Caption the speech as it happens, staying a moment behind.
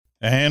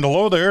And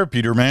hello there,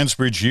 Peter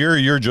Mansbridge here.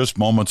 You're just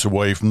moments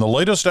away from the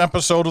latest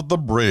episode of The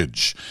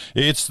Bridge.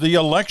 It's the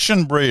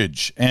Election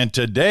Bridge, and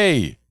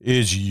today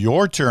is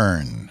your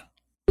turn.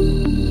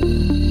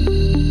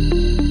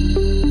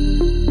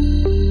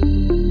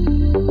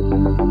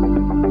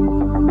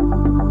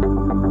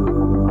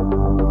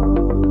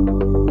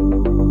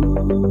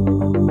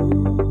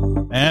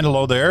 And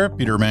hello there,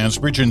 Peter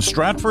Mansbridge in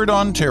Stratford,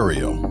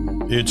 Ontario.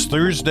 It's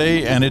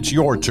Thursday, and it's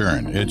your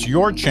turn. It's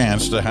your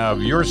chance to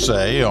have your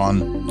say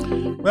on,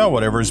 well,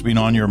 whatever's been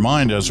on your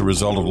mind as a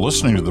result of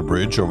listening to The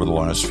Bridge over the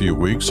last few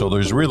weeks. So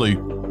there's really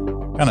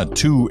kind of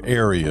two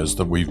areas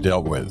that we've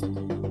dealt with.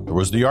 There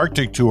was the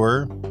Arctic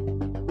tour.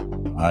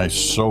 I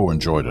so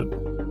enjoyed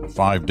it.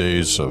 5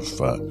 days of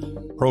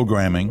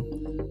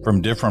programming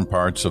from different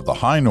parts of the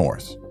high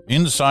north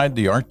inside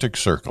the Arctic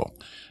Circle.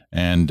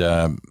 And,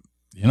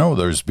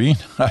 there's been,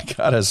 I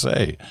gotta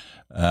say,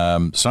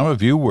 some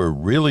of you were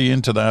really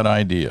into that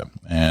idea,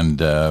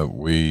 and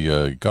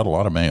we got a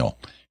lot of mail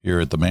here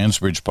at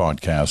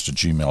themansbridgepodcast at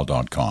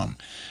gmail.com.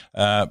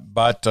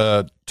 But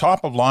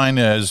top of line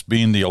has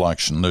been the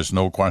election. There's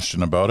no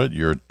question about it.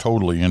 You're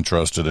totally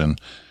interested in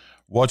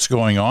what's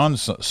going on.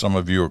 Some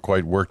of you are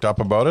quite worked up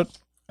about it.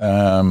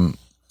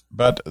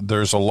 But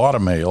there's a lot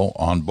of mail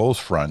on both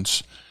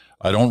fronts.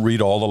 I don't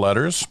read all the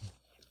letters.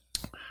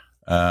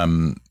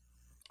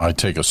 I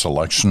take a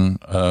selection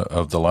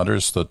of the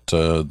letters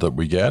that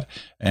we get,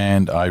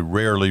 and I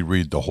rarely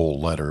read the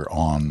whole letter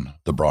on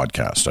the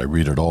broadcast. I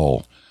read it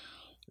all,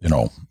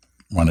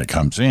 when it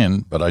comes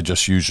in, but I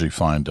just usually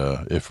find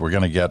if we're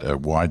going to get a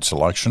wide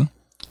selection,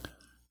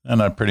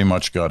 and I pretty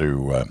much got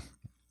to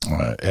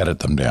edit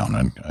them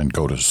down and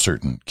go to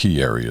certain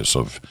key areas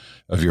of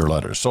your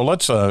letters. So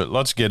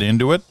let's get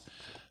into it.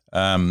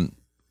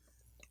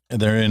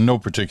 They're in no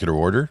particular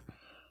order.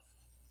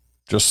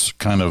 Just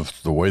kind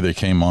of the way they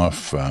came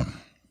off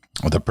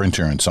the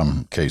printer in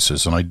some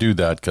cases. And I do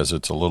that because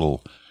it's a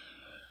little,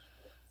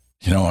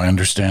 I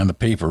understand the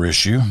paper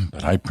issue,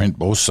 but I print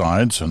both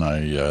sides, and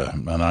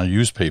I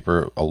use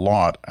paper a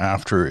lot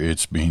after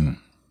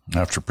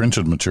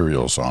printed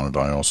materials on it.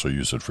 I also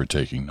use it for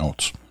taking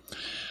notes.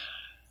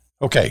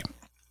 Okay.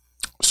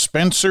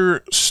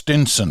 Spencer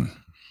Stinson.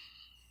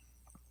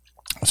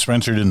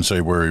 Spencer didn't say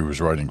where he was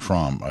writing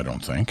from, I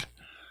don't think.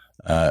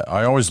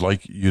 I always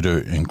like you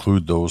to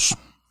include the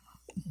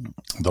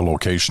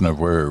location of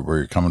where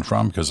you're coming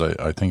from, because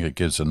I think it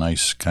gives a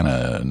nice kind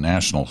of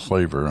national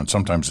flavor and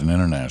sometimes an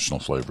international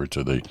flavor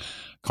to the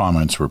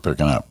comments we're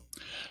picking up.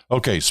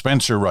 Okay,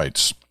 Spencer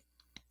writes,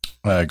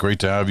 great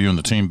to have you and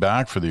the team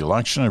back for the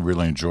election. I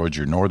really enjoyed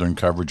your northern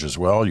coverage as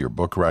well. Your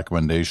book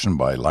recommendation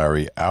by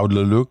Larry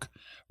Audlaluk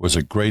was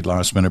a great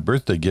last-minute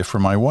birthday gift for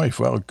my wife.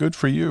 Well, good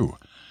for you.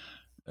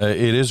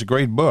 It is a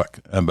great book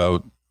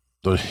about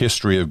the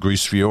history of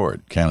Grise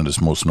Fiord,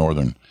 Canada's most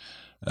northern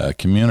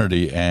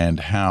community, and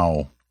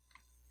how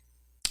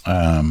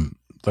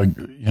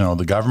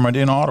the government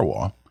in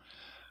Ottawa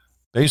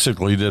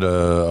basically did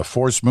a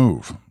forced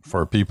move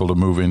for people to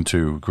move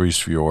into Grise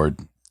Fiord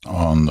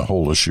on the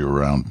whole issue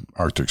around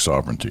Arctic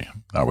sovereignty.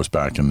 That was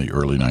back in the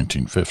early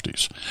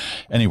 1950s.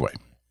 Anyway,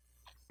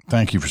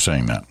 thank you for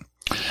saying that.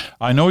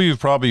 I know you've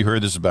probably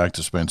heard, this is back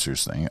to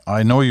Spencer's thing,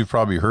 I know you've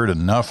probably heard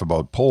enough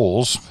about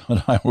polls,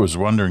 but I was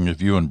wondering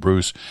if you and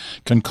Bruce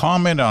can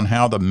comment on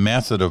how the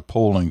method of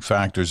polling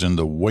factors in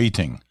the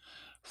weighting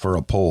for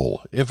a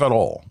poll, if at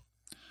all.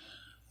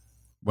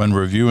 When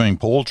reviewing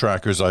poll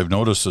trackers, I've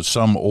noticed that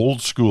some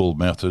old school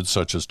methods,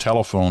 such as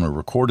telephone or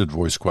recorded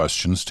voice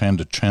questions, tend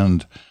to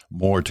trend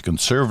more to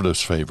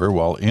conservatives' favor,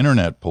 while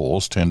internet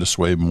polls tend to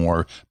sway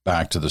more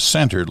back to the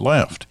centered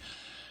left.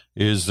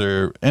 Is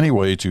there any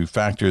way to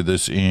factor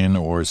this in,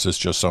 or is this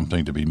just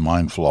something to be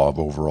mindful of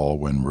overall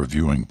when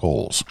reviewing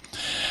polls?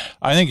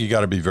 I think you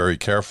got to be very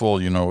careful.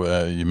 You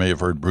may have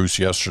heard Bruce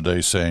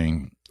yesterday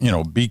saying,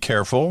 be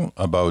careful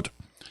about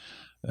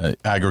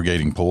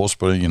aggregating polls,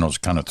 but,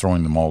 kind of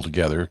throwing them all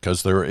together,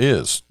 because there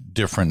is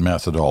different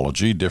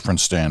methodology, different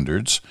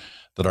standards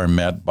that are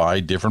met by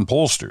different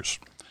pollsters.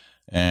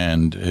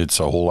 And it's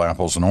a whole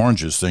apples and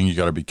oranges thing. You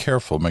got to be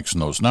careful mixing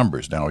those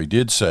numbers. Now, he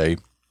did say,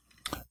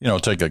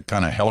 take a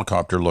kind of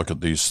helicopter look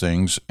at these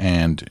things.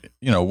 And,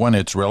 when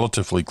it's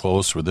relatively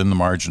close within the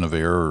margin of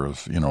error of,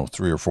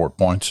 3 or 4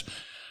 points,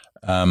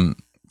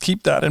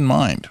 keep that in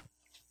mind.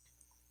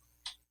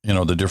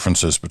 The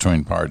differences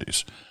between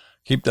parties.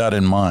 Keep that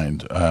in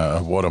mind,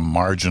 what a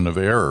margin of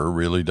error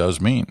really does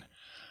mean.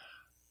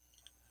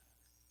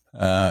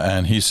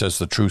 And he says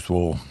the truth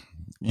will,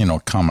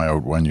 come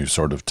out when you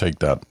sort of take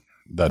that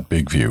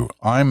big view.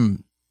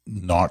 I'm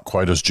not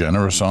quite as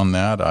generous on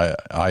that.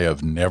 I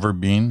have never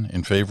been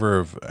in favor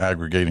of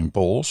aggregating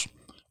polls.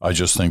 I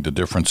just think the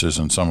differences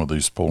in some of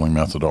these polling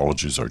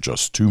methodologies are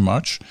just too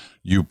much.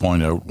 You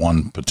point out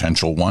one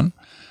potential one,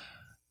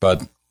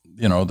 but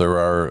there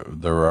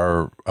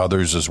are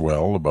others as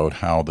well about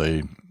how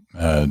they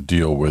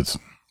deal with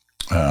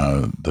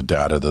the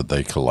data that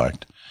they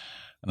collect,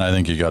 and I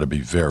think you got to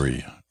be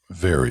very,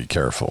 very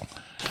careful.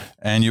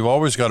 And you've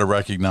always got to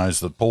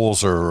recognize that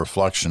polls are a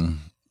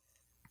reflection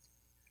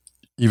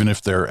even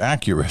if they're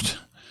accurate,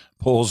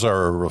 polls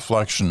are a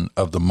reflection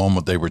of the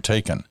moment they were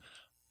taken.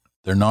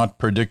 They're not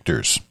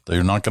predictors.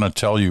 They're not going to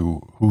tell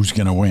you who's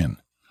going to win.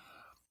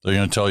 They're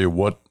going to tell you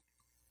what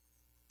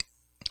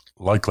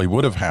likely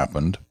would have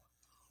happened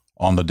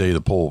on the day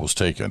the poll was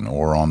taken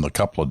or on the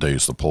couple of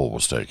days the poll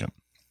was taken.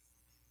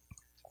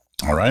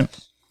 All right?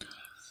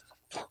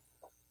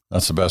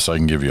 That's the best I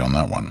can give you on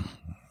that one.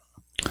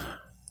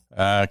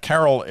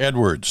 Carol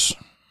Edwards.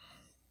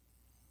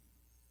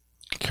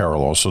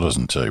 Carol also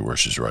doesn't tell you where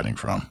she's writing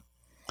from.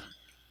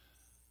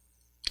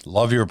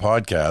 Love your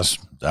podcast.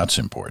 That's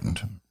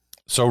important.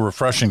 So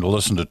refreshing to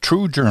listen to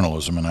true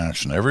journalism in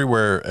action.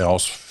 Everywhere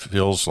else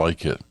feels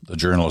like it. The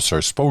journalists are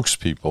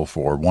spokespeople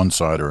for one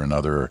side or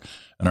another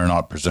and are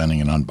not presenting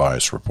an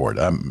unbiased report.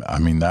 I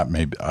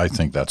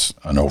think that's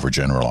an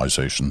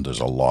overgeneralization. There's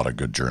a lot of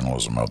good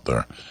journalism out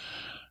there.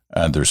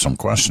 And there's some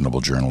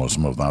questionable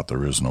journalism. Of that,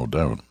 there is no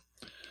doubt.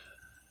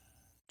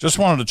 Just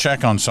wanted to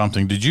check on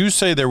something. Did you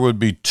say there would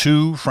be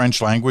 2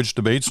 French language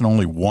debates and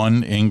only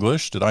 1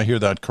 English? Did I hear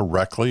that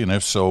correctly? And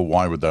if so,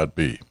 why would that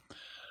be?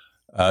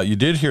 You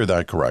did hear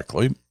that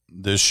correctly.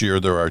 This year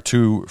there are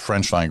 2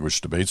 French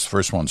language debates. The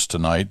first one's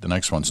tonight. The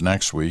next one's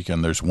next week.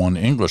 And there's 1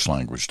 English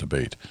language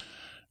debate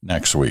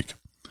next week.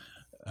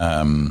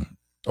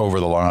 Over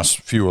the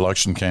last few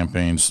election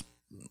campaigns,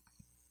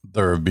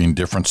 there have been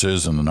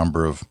differences in the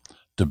number of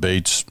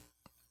debates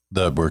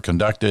that were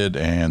conducted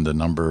and the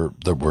number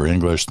that were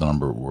English, the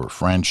number were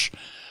French.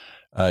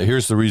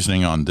 Here's the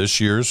reasoning on this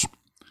year's.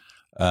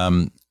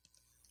 The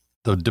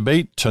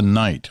debate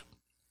tonight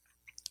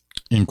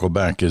in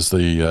Quebec is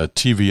the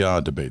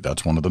TVA debate.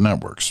 That's one of the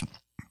networks.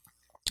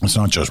 It's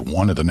not just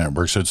one of the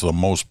networks. It's the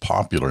most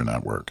popular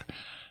network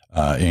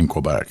in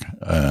Quebec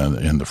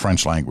in the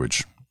French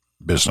language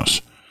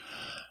business.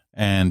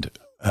 And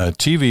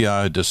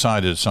TVA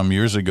decided some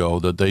years ago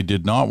that they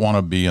did not want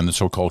to be in the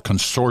so-called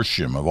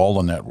consortium of all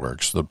the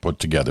networks that put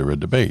together a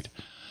debate.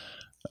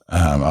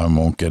 I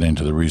won't get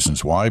into the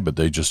reasons why, but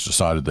they just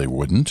decided they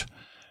wouldn't,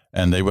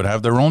 and they would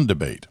have their own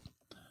debate.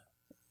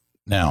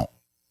 Now,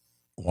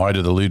 why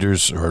did the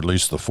leaders, or at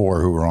least the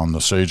 4 who were on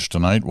the stage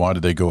tonight, why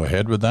did they go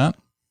ahead with that?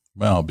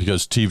 Well,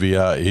 because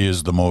TVA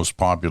is the most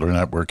popular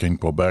network in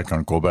Quebec,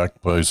 and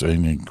Quebec plays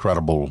an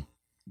incredibly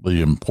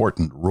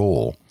important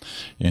role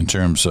in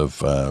terms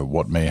of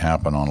what may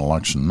happen on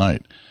election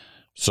night.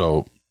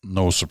 So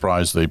no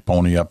surprise they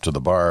pony up to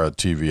the bar at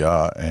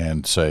TVA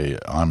and say,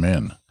 I'm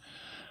in.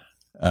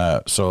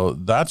 So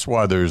that's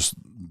why there's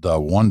the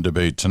 1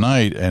 debate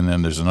tonight, and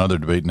then there's another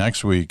debate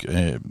next week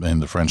in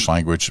the French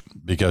language,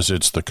 because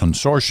it's the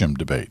consortium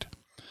debate.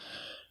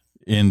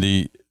 On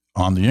the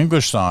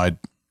English side,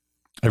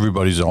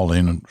 everybody's all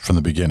in from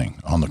the beginning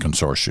on the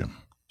consortium.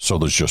 So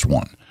there's just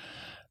 1.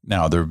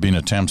 Now, there have been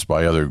attempts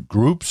by other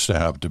groups to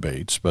have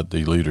debates, but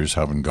the leaders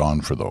haven't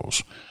gone for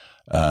those.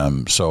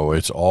 So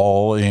it's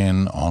all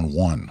in on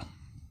 1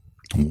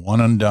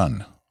 and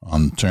done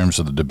on terms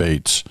of the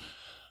debates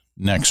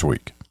next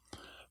week.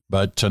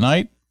 But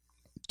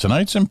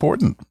tonight's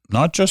important,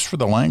 not just for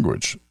the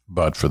language,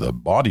 but for the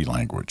body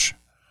language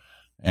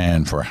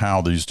and for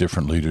how these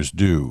different leaders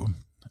do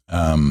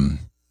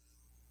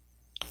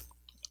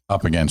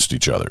up against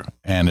each other.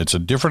 And it's a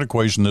different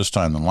equation this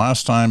time than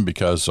last time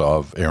because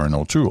of Aaron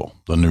O'Toole,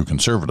 the new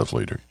Conservative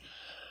leader,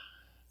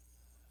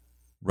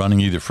 running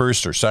either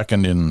first or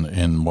second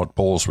in what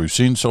polls we've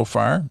seen so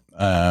far.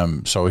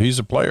 So he's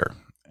a player.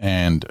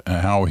 And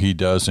how he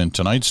does in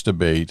tonight's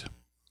debate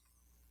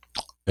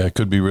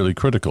could be really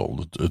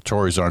critical. The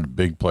Tories aren't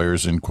big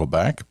players in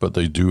Quebec, but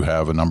they do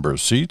have a number of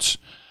seats.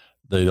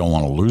 They don't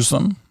want to lose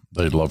them.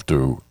 They'd love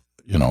to,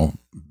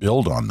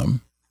 build on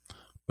them.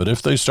 But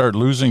if they start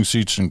losing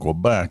seats in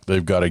Quebec,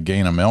 they've got to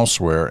gain them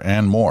elsewhere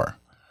and more.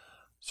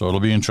 So it'll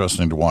be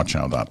interesting to watch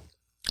how that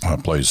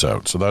plays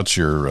out. So that's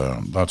your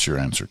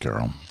answer,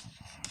 Carol.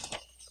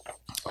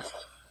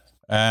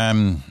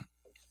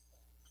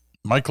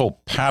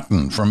 Michael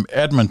Patton from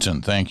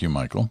Edmonton. Thank you,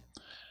 Michael.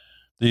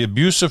 The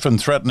abusive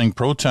and threatening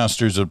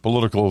protesters at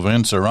political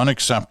events are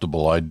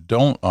unacceptable. I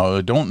don't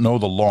know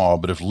the law,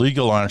 but if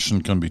legal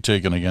action can be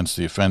taken against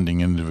the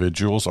offending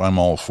individuals, I'm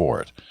all for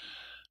it.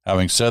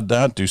 Having said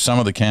that, do some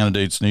of the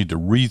candidates need to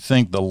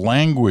rethink the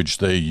language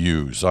they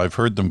use? I've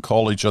heard them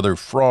call each other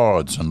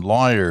frauds and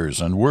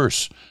liars and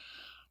worse.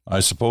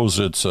 I suppose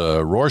it's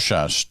a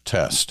Rorschach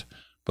test,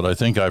 but I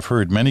think I've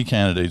heard many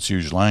candidates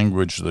use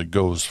language that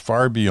goes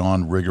far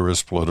beyond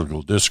rigorous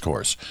political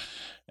discourse.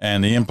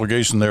 And the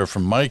implication there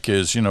from Mike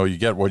is, you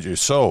get what you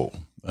sow.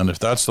 And if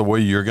that's the way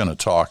you're going to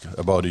talk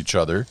about each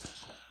other,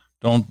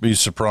 don't be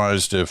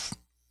surprised if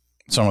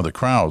some of the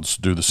crowds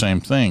do the same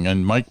thing.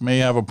 And Mike may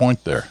have a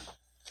point there.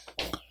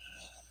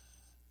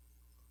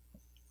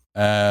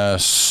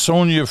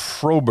 Sonia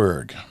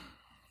Froberg.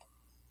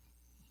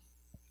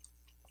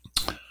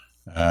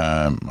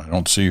 I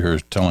don't see her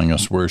telling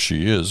us where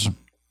she is.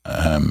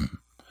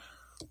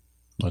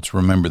 Let's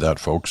remember that,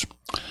 folks.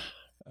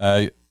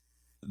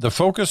 The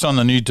focus on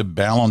the need to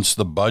balance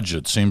the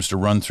budget seems to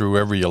run through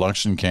every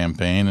election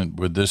campaign, and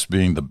with this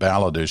being the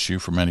ballot issue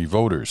for many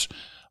voters.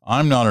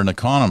 I'm not an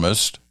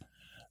economist,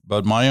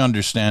 But my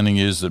understanding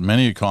is that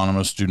many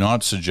economists do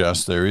not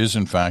suggest there is,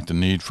 in fact, a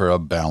need for a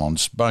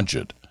balanced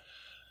budget.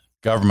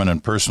 Government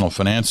and personal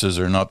finances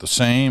are not the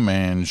same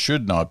and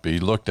should not be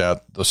looked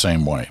at the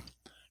same way.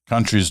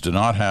 Countries do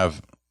not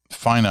have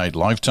finite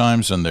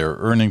lifetimes, and their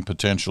earning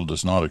potential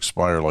does not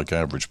expire like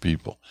average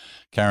people.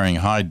 Carrying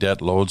high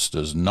debt loads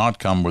does not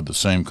come with the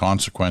same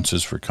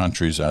consequences for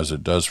countries as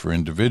it does for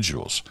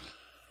individuals.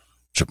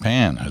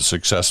 Japan has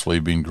successfully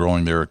been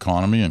growing their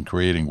economy and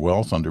creating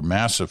wealth under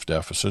massive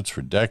deficits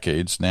for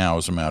decades now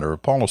as a matter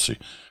of policy.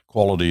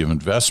 Quality of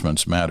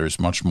investments matters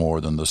much more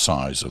than the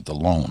size of the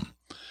loan.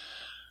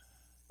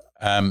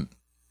 I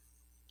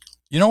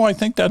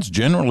think that's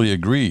generally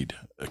agreed.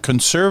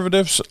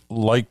 Conservatives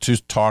like to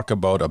talk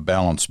about a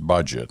balanced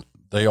budget.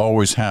 They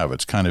always have.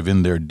 It's kind of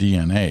in their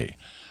DNA.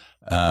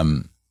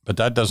 But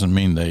that doesn't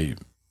mean they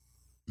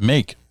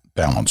make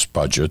balanced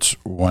budgets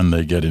when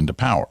they get into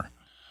power.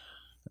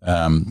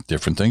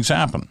 Different things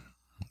happen.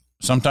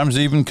 Sometimes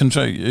they even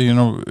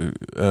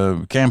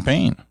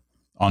campaign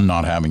on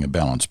not having a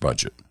balanced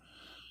budget.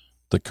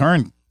 The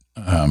current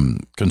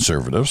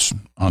conservatives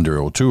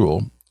under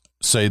O'Toole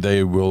say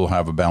they will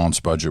have a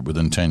balanced budget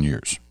within 10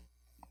 years.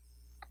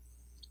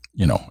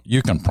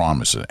 You can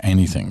promise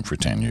anything for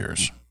 10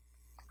 years.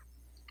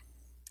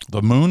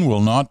 The moon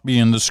will not be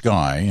in the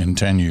sky in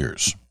 10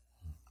 years.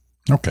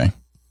 Okay.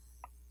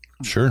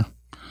 Sure.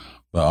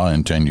 Well,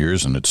 in 10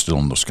 years and it's still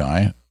in the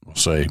sky, we'll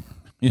say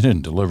you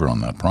didn't deliver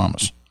on that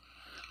promise.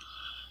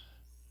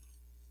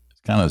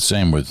 It's kind of the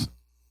same with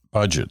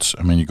budgets.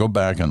 I mean, you go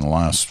back in the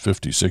last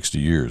 50, 60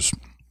 years,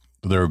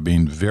 there have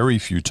been very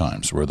few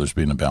times where there's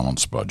been a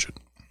balanced budget.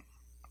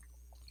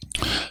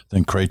 I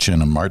think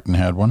Chrétien and Martin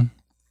had one.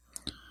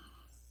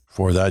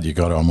 For that, you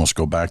got to almost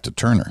go back to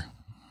Turner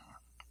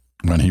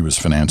when he was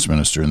finance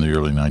minister in the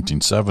early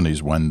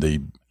 1970s, when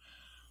the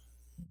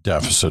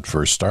deficit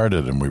first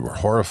started, and we were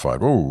horrified.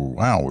 Oh,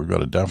 wow, we've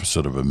got a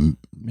deficit of,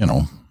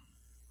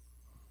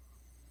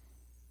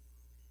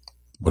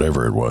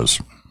 whatever it was,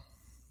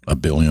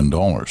 $1 billion.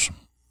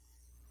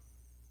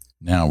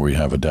 Now we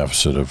have a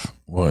deficit of,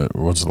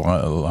 what's the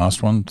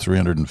last one?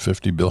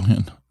 350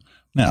 billion.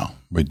 Now,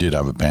 we did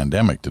have a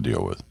pandemic to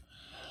deal with.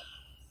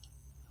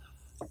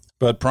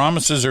 But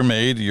promises are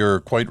made,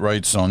 you're quite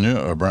right, Sonia,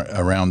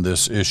 around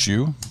this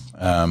issue.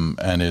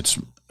 And it's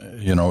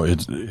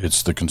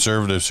the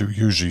conservatives who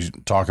usually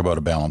talk about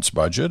a balanced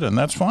budget, and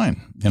that's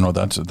fine.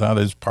 That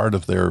is part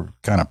of their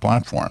kind of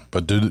platform.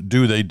 But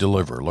do they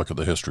deliver? Look at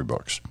the history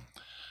books.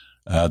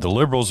 The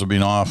Liberals have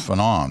been off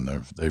and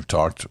on. They've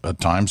talked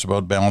at times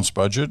about balanced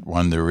budget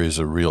when there is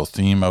a real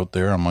theme out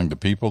there among the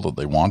people that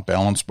they want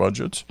balanced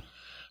budgets.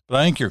 But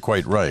I think you're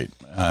quite right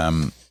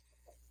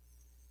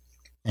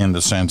in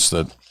the sense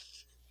that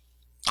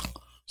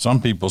some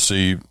people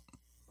see,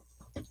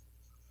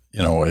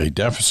 a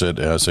deficit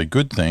as a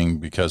good thing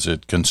because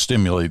it can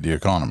stimulate the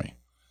economy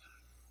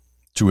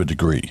to a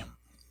degree.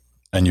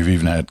 And you've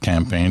even had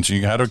campaigns.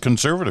 You had a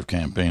conservative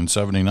campaign in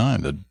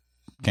 79 that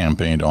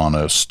campaigned on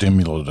a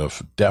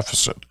stimulative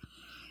deficit.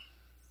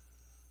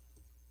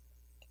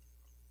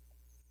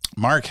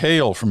 Mark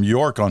Hale from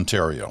York,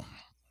 Ontario.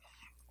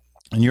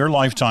 In your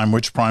lifetime,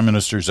 which prime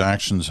minister's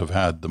actions have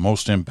had the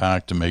most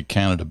impact to make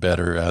Canada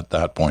better at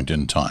that point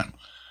in time?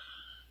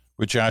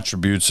 Which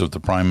attributes of the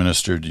prime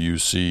minister do you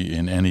see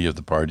in any of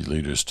the party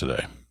leaders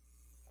today?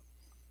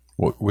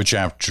 Which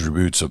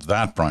attributes of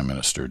that prime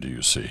minister do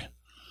you see?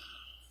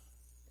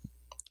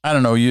 I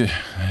don't know.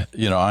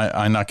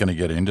 I'm not going to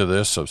get into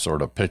this of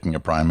sort of picking a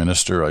prime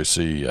minister. I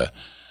see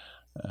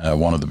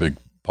one of the big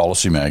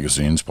policy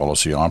magazines,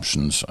 Policy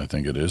Options, I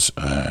think it is,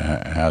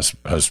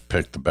 has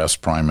picked the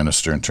best prime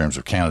minister in terms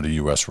of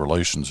Canada-U.S.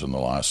 relations in the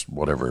last in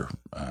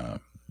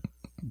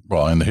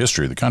the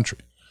history of the country.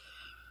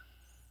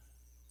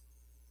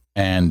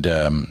 And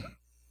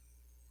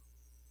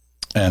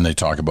they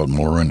talk about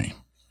Mulroney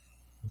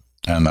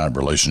and that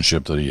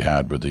relationship that he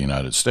had with the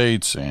United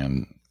States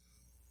and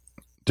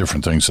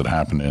different things that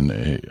happened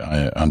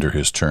under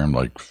his term,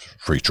 like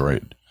free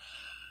trade.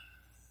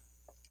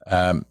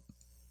 So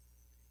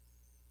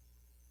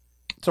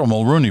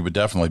Mulroney would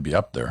definitely be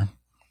up there.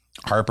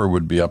 Harper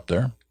would be up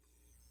there.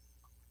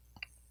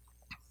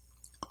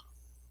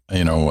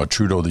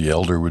 Trudeau the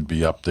Elder would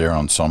be up there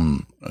on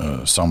some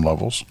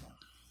levels.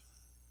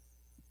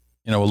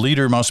 A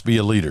leader must be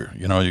a leader.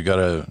 You got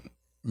to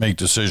make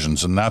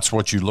decisions, and that's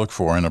what you look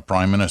for in a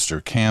prime minister.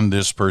 Can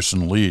this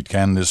person lead?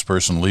 Can this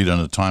person lead in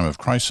a time of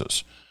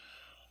crisis?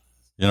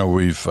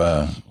 We've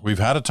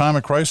had a time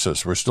of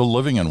crisis. We're still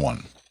living in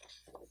one.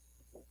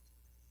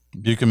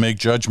 You can make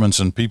judgments,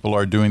 and people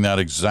are doing that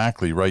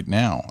exactly right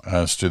now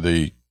as to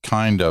the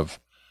kind of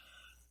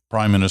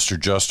Prime Minister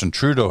Justin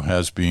Trudeau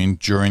has been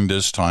during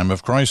this time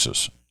of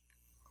crisis.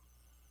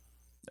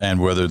 And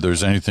whether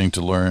there's anything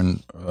to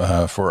learn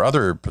for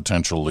other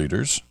potential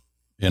leaders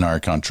in our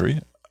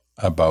country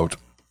about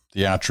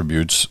the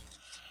attributes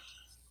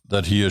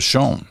that he has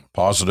shown,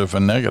 positive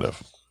and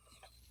negative.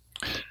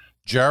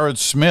 Jared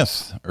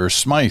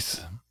Smythe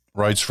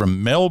writes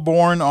from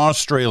Melbourne,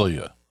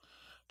 Australia.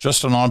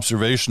 Just an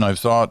observation I've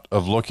thought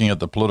of looking at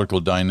the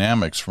political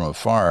dynamics from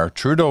afar.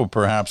 Trudeau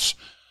perhaps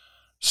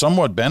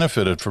somewhat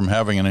benefited from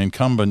having an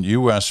incumbent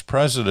U.S.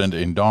 president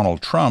in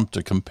Donald Trump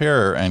to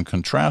compare and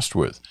contrast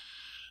with.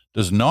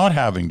 Does not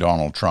having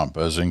Donald Trump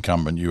as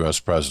incumbent U.S.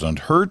 president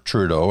hurt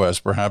Trudeau,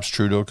 as perhaps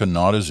Trudeau could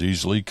not as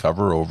easily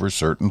cover over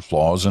certain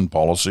flaws in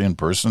policy and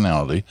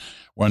personality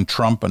when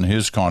Trump and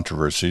his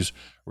controversies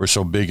were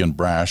so big and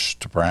brash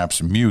to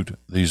perhaps mute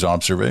these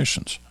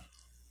observations?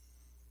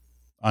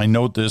 I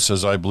note this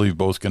as I believe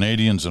both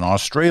Canadians and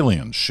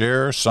Australians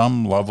share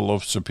some level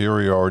of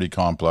superiority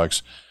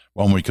complex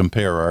when we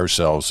compare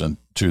ourselves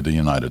to the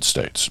United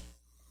States.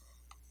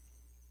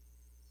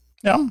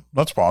 Yeah,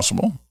 that's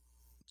possible.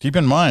 Keep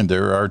in mind,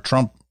 there are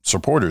Trump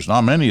supporters,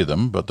 not many of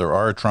them, but there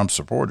are Trump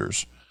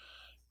supporters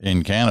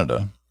in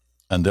Canada,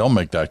 and they'll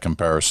make that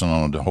comparison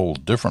on a whole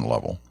different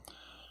level.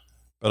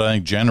 But I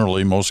think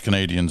generally most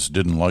Canadians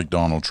didn't like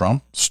Donald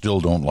Trump,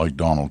 still don't like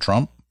Donald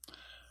Trump.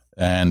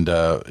 And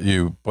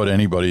you put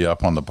anybody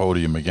up on the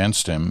podium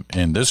against him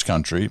in this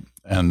country,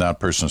 and that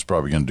person is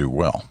probably going to do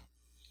well.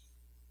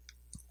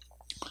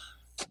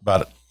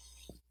 But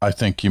I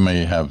think you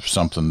may have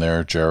something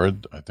there,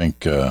 Jared. I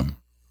think,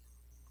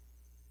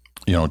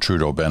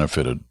 Trudeau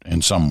benefited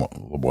in some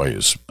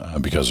ways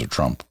because of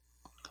Trump.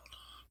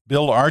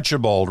 Bill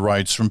Archibald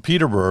writes from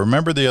Peterborough.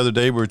 Remember the other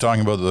day we were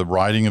talking about the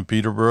riding of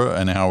Peterborough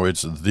and how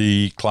it's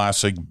the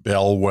classic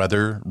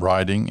bellwether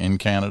riding in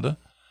Canada?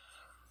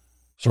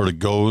 Sort of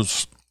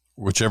goes,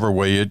 whichever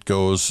way it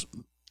goes,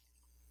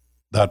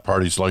 that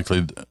party's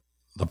likely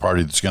the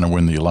party that's going to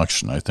win the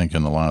election. I think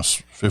in the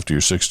last 50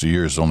 or 60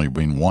 years, only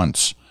been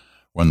once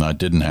when that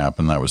didn't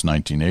happen. That was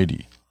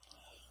 1980.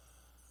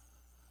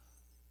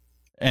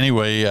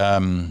 Anyway,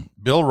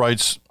 Bill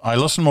writes, I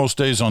listen most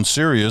days on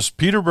Sirius.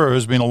 Peterborough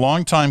has been a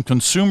long-time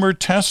consumer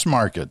test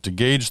market to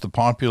gauge the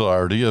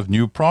popularity of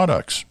new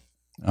products.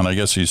 And I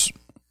guess he's,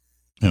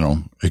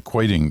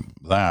 equating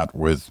that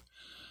with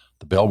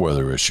the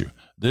bellwether issue.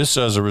 This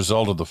as a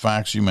result of the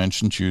facts you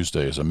mentioned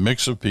Tuesday is a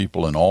mix of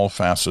people in all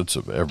facets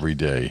of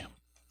everyday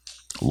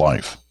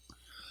life.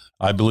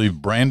 I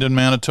believe Brandon,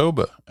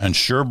 Manitoba and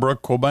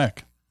Sherbrooke,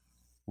 Quebec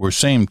were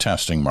same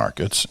testing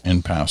markets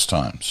in past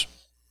times.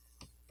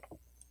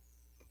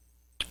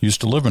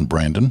 Used to live in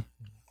Brandon.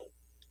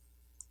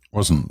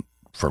 Wasn't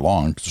for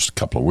long, just a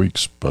couple of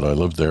weeks, but I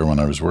lived there when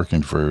I was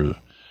working for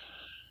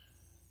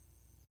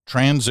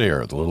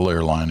Transair, the little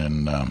airline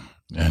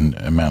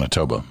in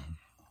Manitoba.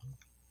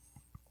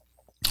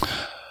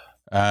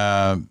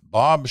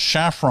 Bob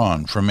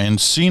Shaffron from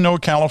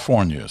Encino,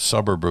 California,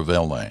 suburb of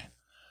LA.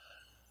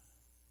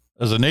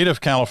 As a native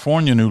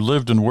Californian who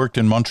lived and worked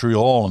in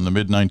Montreal in the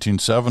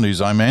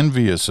mid-1970s, I'm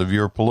envious of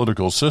your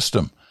political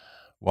system.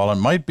 While it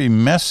might be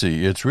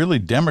messy, it's really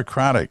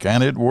democratic,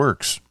 and it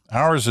works.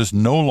 Ours is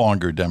no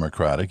longer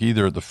democratic,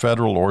 either at the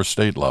federal or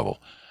state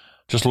level.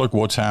 Just look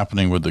what's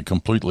happening with the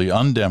completely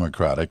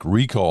undemocratic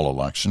recall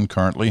election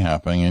currently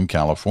happening in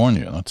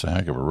California. That's a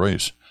heck of a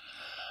race.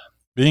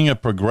 Being a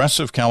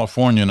progressive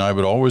Californian, I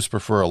would always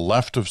prefer a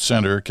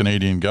left-of-center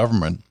Canadian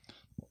government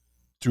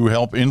to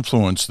help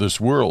influence this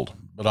world.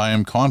 But I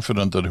am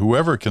confident that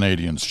whoever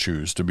Canadians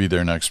choose to be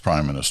their next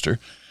prime minister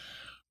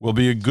will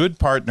be a good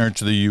partner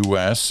to the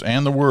U.S.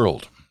 and the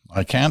world.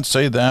 I can't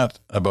say that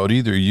about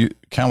either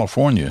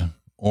California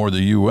or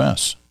the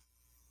U.S.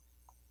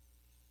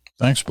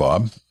 Thanks,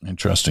 Bob.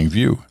 Interesting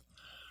view.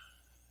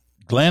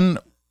 Glenn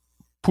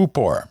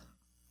Pupor.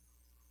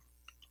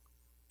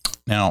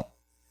 Now,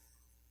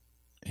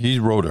 he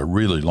wrote a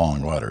really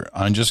long letter.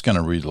 I'm just going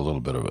to read a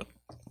little bit of it.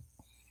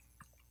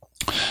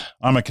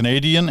 I'm a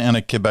Canadian and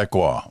a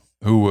Quebecois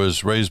who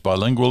was raised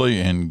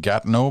bilingually in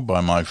Gatineau by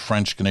my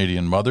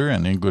French-Canadian mother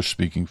and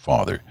English-speaking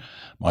father.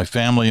 My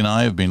family and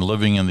I have been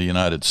living in the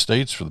United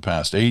States for the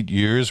past 8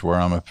 years, where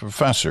I'm a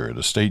professor at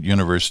a state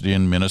university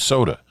in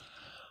Minnesota.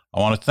 I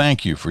want to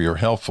thank you for your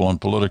helpful and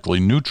politically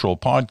neutral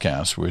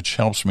podcast, which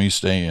helps me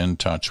stay in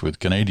touch with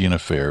Canadian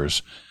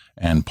affairs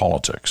and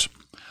politics.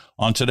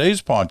 On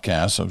today's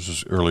podcast, this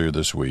was earlier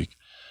this week,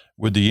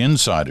 with the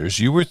insiders,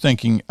 you were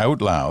thinking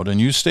out loud, and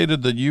you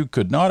stated that you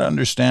could not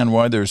understand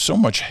why there's so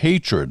much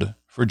hatred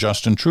for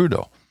Justin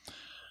Trudeau.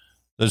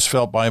 That's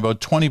felt by about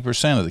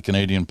 20% of the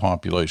Canadian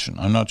population.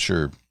 I'm not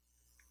sure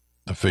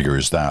the figure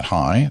is that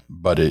high,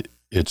 but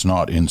it's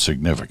not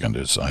insignificant,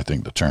 is I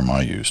think the term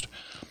I used.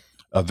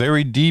 A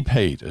very deep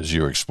hate, as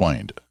you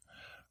explained,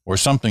 or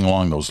something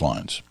along those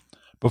lines.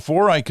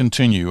 Before I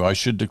continue, I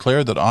should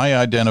declare that I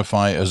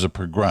identify as a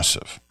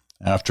progressive.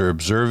 After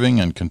observing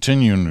and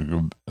continuing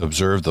to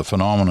observe the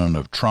phenomenon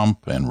of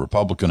Trump and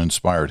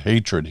Republican-inspired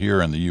hatred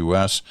here in the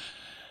U.S.,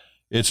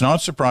 it's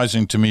not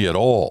surprising to me at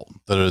all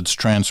that it's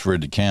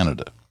transferred to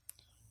Canada.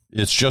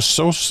 It's just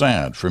so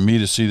sad for me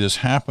to see this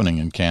happening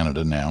in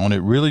Canada now, and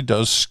it really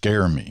does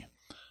scare me.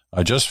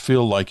 I just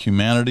feel like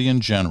humanity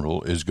in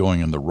general is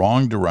going in the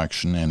wrong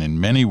direction, and in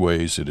many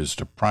ways it is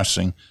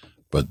depressing,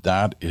 but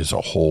that is a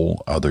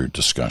whole other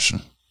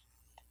discussion.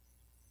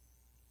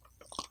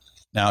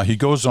 Now, he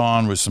goes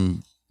on with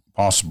some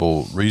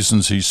possible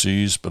reasons he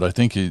sees, but I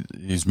think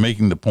he's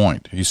making the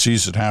point. He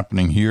sees it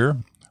happening here,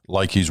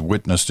 like he's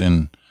witnessed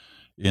in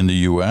the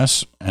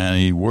U.S., and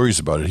he worries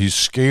about it. He's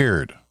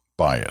scared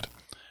by it.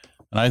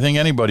 And I think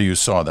anybody who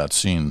saw that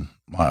scene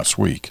last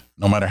week,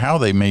 no matter how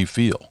they may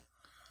feel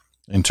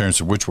in terms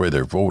of which way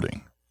they're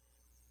voting,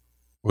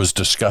 was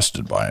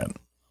disgusted by it.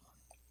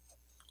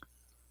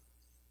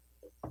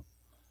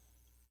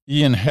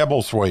 Ian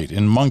Hebblethwaite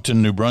in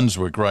Moncton, New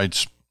Brunswick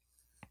writes,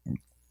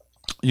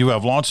 you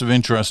have lots of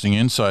interesting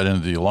insight into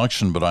the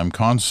election, but I'm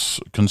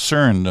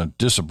concerned,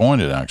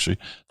 disappointed actually,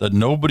 that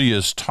nobody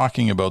is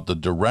talking about the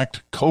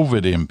direct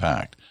COVID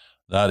impact.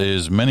 That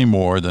is, many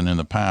more than in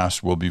the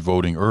past will be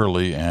voting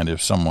early, and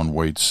if someone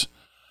waits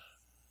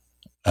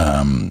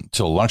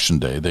till election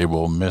day, they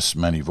will miss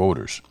many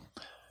voters.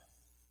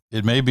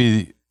 It may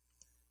be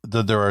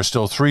that there are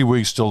still 3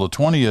 weeks till the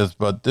 20th,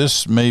 but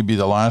this may be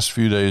the last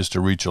few days to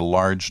reach a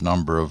large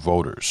number of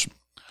voters.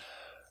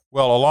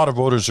 Well, a lot of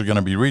voters are going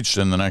to be reached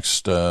in the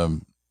next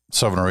 7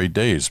 or 8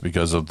 days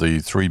because of the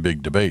 3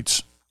 big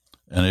debates.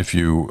 And if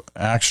you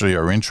actually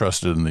are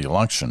interested in the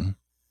election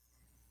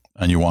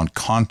and you want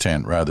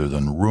content rather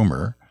than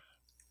rumor,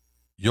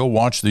 you'll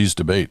watch these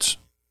debates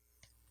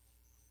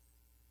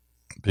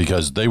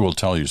because they will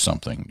tell you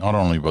something, not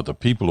only about the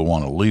people who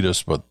want to lead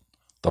us, but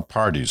the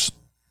parties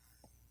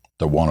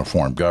that want to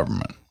form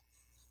government.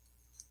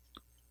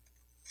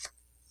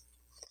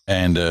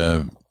 And,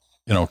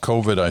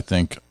 COVID, I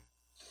think,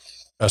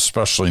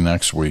 especially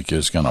next week,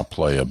 is going to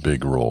play a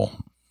big role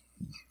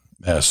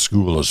as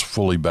school is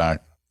fully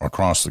back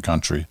across the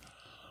country.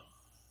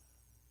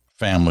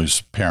 Families,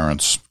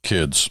 parents,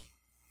 kids,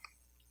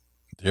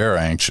 they're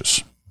anxious.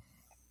 In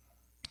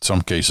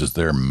some cases,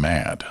 they're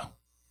mad.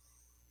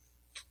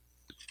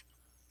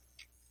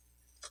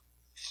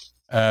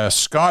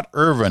 Scott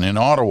Irvin in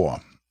Ottawa.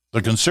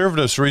 The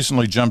Conservatives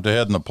recently jumped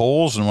ahead in the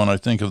polls, and when I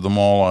think of them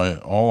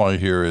all I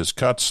hear is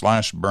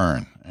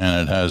cut/burn,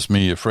 and it has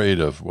me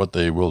afraid of what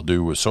they will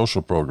do with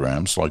social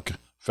programs like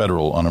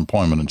federal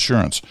unemployment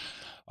insurance.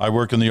 I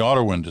work in the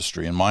auto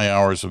industry, and my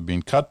hours have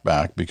been cut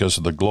back because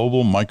of the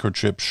global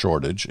microchip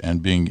shortage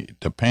and being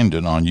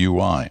dependent on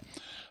UI.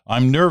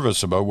 I'm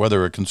nervous about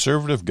whether a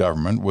Conservative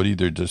government would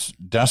either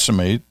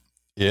decimate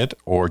it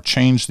or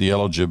change the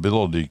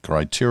eligibility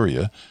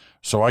criteria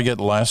so I get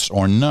less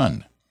or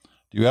none.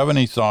 Do you have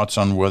any thoughts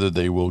on whether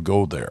they will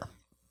go there?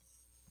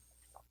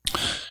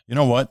 You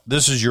know what?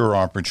 This is your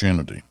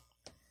opportunity.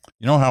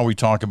 You know how we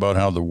talk about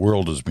how the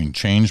world is being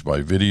changed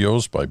by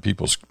videos, by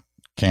people's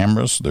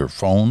cameras, their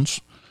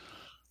phones,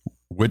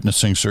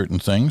 witnessing certain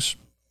things?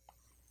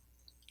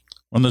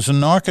 When there's a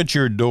knock at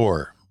your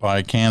door by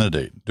a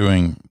candidate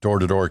doing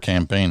door-to-door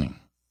campaigning,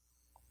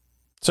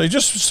 say,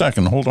 just a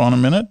second, hold on a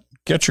minute,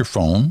 get your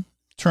phone,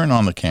 turn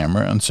on the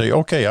camera, and say,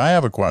 okay, I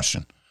have a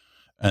question.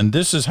 And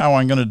this is how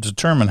I'm going to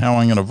determine how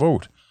I'm going to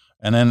vote.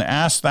 And then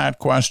ask that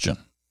question.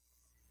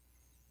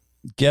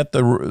 Get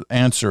the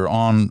answer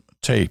on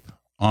tape,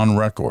 on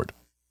record.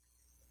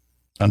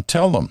 And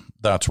tell them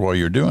that's why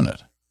you're doing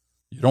it.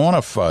 You don't want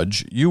to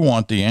fudge. You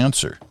want the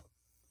answer.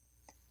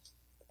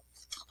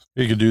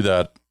 You could do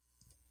that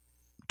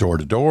door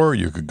to door.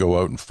 You could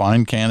go out and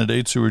find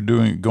candidates who are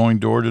going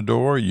door to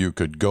door. You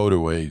could go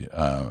to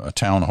a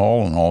town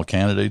hall, an all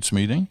candidates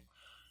meeting.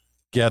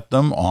 Get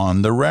them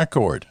on the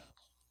record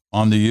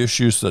on the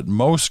issues that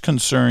most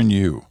concern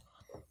you.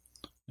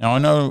 Now, I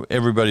know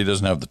everybody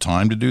doesn't have the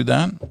time to do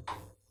that,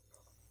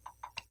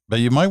 but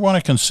you might want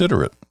to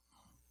consider it.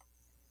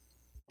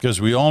 Because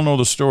we all know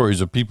the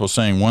stories of people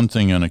saying one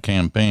thing in a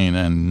campaign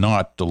and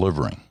not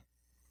delivering.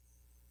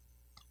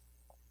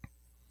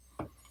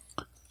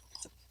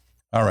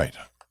 All right.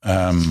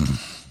 Another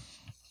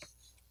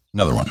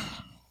one.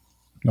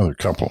 Another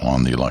couple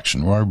on the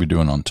election. What are we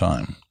doing on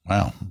time?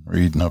 Wow, we're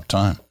eating up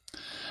time.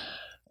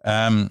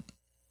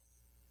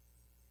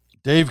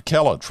 Dave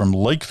Kellett from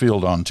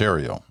Lakefield,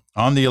 Ontario.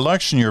 On the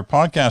election, your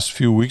podcast a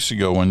few weeks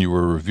ago when you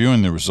were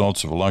reviewing the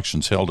results of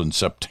elections held in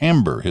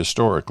September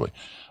historically,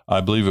 I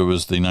believe it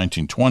was the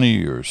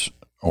 1920s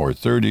or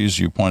 30s,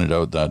 you pointed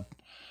out that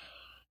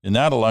in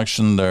that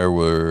election there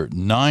were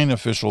 9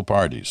 official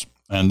parties.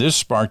 And this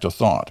sparked a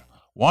thought.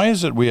 Why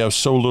is it we have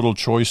so little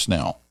choice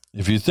now?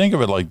 If you think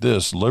of it like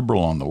this,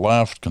 Liberal on the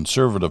left,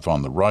 Conservative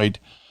on the right,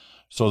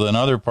 so then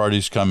other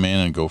parties come in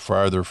and go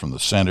farther from the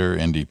center,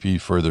 NDP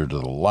further to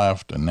the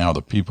left, and now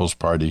the People's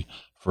Party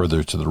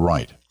further to the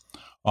right.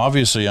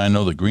 Obviously, I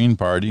know the Green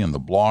Party and the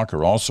Bloc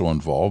are also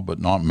involved, but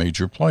not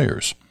major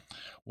players.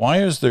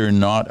 Why is there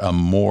not a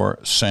more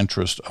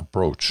centrist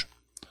approach?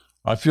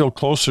 I feel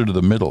closer to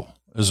the middle.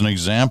 As an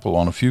example,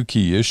 on a few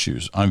key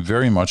issues, I'm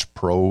very much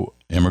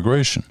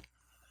pro-immigration.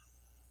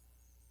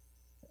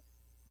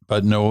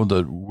 But know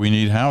that we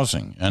need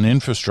housing and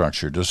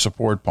infrastructure to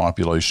support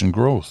population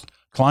growth.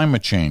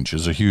 Climate change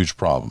is a huge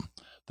problem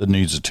that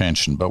needs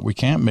attention, but we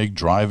can't make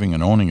driving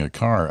and owning a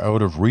car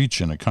out of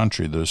reach in a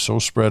country that is so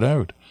spread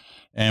out.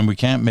 And we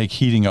can't make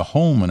heating a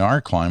home in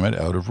our climate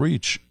out of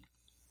reach.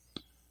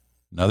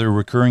 Another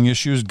recurring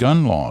issue is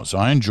gun laws.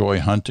 I enjoy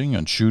hunting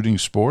and shooting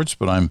sports,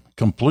 but I'm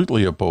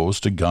completely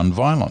opposed to gun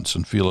violence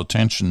and feel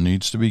attention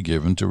needs to be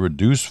given to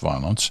reduce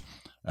violence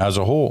as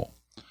a whole.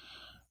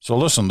 So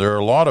listen, there are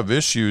a lot of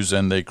issues,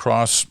 and they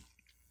cross,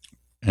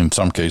 in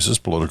some cases,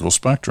 political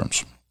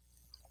spectrums.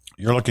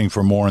 You're looking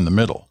for more in the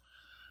middle.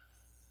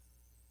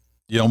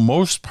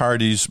 Most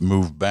parties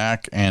move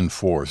back and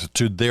forth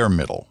to their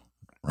middle,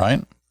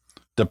 right?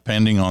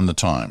 Depending on the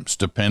times,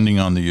 depending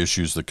on the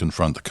issues that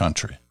confront the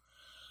country.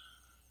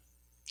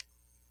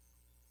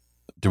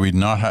 Do we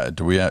not have,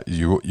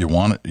 you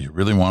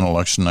really want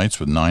election nights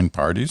with 9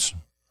 parties?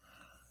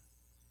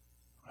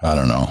 I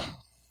don't know.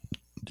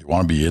 Do you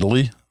want to be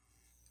Italy?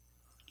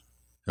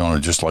 You want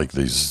to just like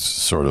these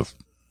sort of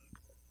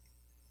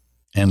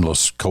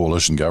endless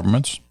coalition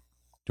governments? Do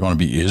you want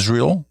to be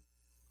Israel?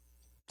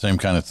 Same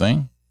kind of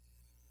thing?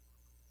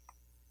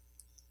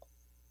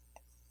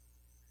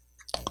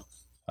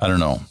 I don't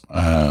know.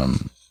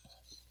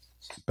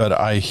 But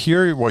I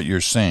hear what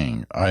you're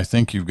saying. I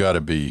think you've got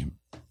to be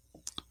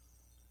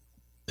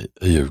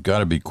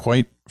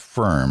quite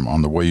firm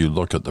on the way you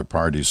look at the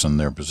parties and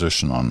their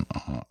position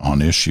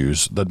on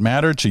issues that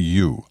matter to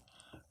you,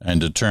 and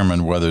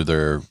determine whether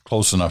they're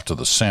close enough to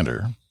the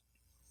center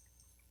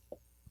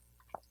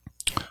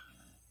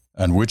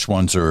and which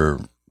ones are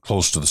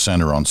close to the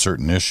center on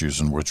certain issues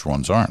and which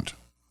ones aren't.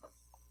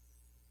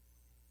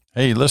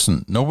 Hey,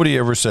 listen, nobody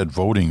ever said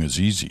voting is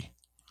easy.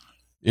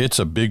 It's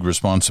a big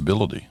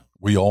responsibility.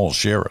 We all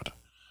share it.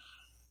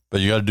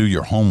 But you got to do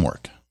your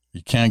homework.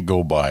 You can't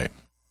go by,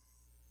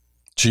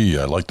 gee,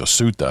 I like the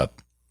suit that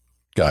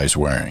guy's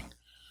wearing.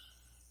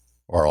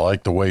 Or I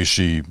like the way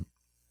she,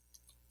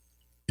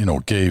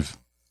 gave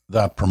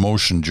that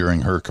promotion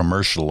during her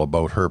commercial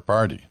about her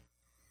party.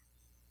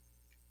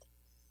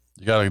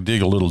 You got to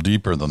dig a little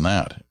deeper than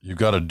that. You've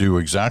got to do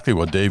exactly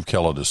what Dave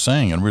Kellett is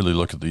saying and really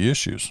look at the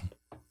issues.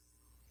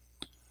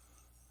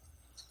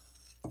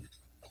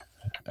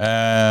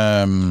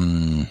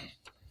 Where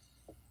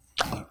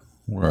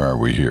are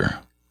we here?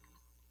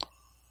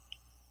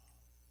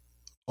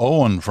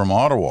 Owen from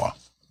Ottawa.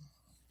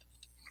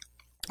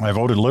 I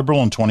voted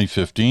Liberal in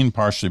 2015,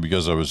 partially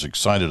because I was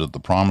excited at the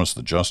promise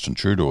that Justin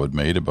Trudeau had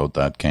made about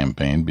that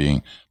campaign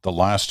being the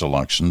last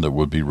election that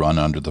would be run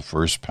under the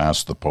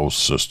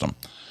first-past-the-post system.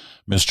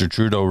 Mr.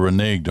 Trudeau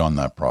reneged on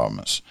that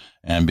promise,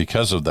 and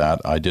because of that,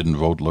 I didn't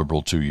vote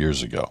Liberal 2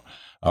 years ago.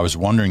 I was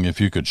wondering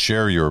if you could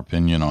share your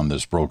opinion on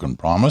this broken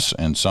promise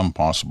and some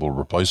possible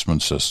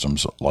replacement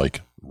systems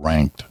like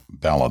ranked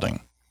balloting.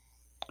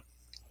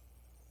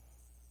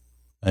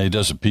 And he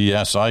does a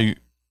P.S. I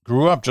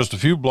grew up just a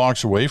few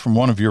blocks away from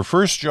one of your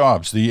first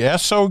jobs, the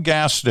Esso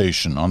gas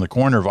station on the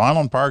corner of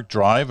Island Park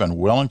Drive and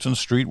Wellington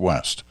Street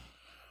West.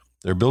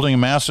 They're building a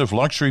massive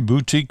luxury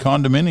boutique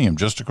condominium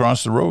just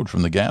across the road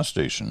from the gas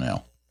station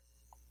now.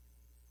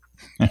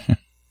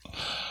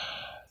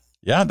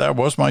 Yeah, that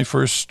was my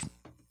first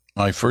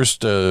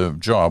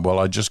job. Well,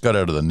 I just got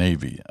out of the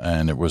Navy,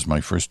 and it was my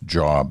first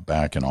job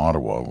back in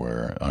Ottawa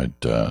where I'd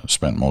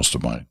spent most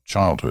of my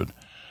childhood.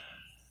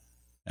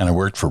 And I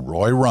worked for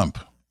Roy Rump.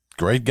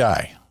 Great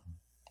guy.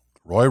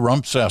 Roy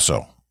Rump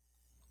Sesso.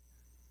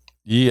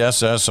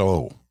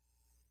 ESSO.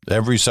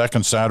 Every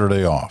second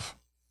Saturday off.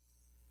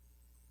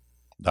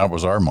 That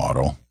was our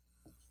motto.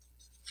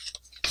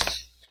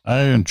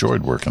 I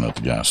enjoyed working at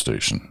the gas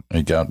station.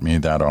 It got me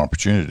that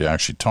opportunity to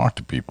actually talk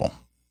to people.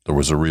 There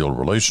was a real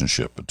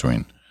relationship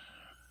between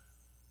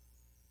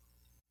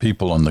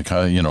people and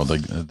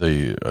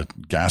the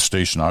gas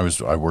station.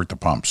 I worked the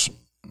pumps,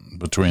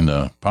 between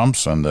the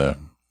pumps and the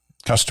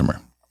customer.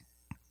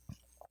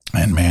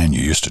 And man,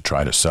 you used to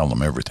try to sell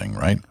them everything,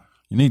 right?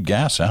 You need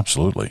gas,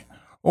 absolutely.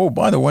 Oh,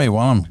 by the way,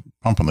 while I'm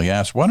pumping the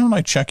gas, why don't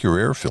I check your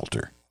air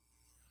filter?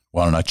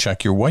 Why don't I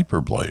check your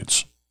wiper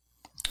blades?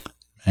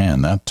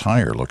 Man, that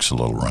tire looks a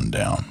little run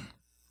down.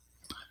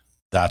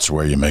 That's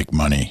where you make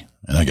money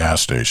in a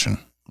gas station,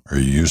 or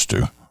you used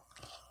to.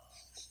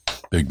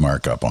 Big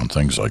markup on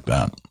things like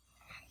that.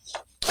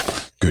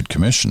 Good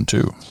commission,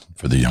 too,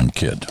 for the young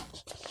kid.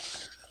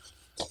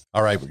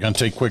 All right, we're going to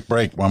take a quick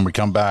break. When we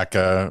come back,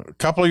 a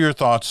couple of your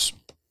thoughts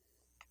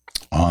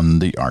on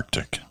the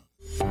Arctic.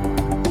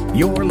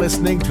 You're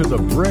listening to The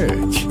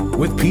Bridge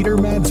with Peter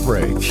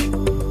Mansbridge.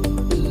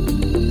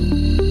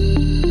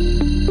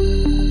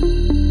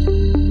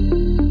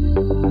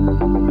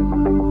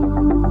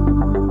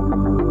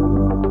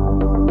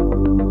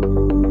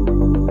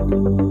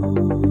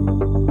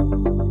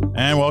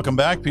 And welcome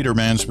back. Peter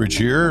Mansbridge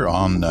here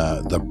on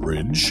The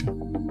Bridge.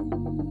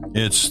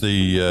 It's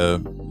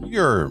the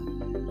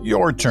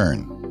Your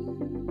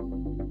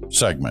Turn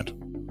segment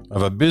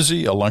of a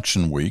busy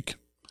election week,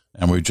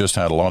 and we've just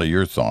had a lot of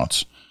your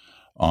thoughts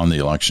on the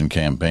election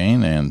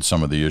campaign and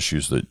some of the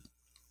issues that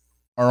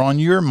are on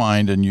your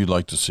mind and you'd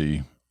like to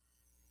see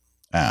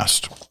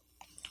asked.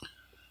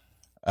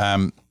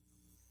 As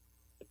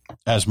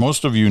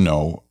most of you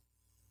know,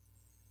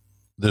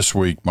 this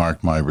week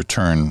marked my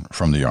return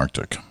from the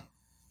Arctic.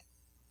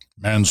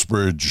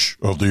 Mansbridge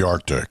of the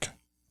Arctic.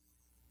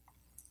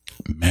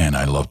 Man,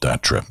 I loved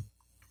that trip.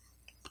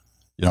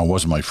 It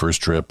wasn't my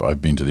first trip.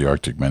 I've been to the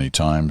Arctic many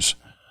times.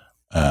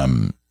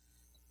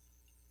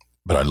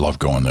 But I love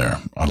going there.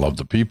 I love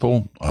the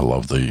people. I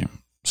love the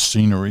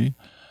scenery.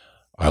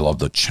 I love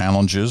the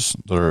challenges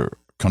that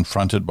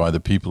confronted by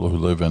the people who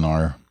live in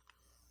our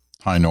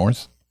high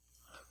north.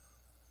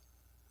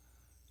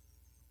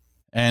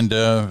 And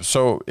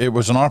so it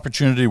was an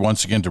opportunity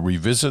once again to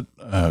revisit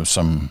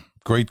some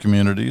great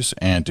communities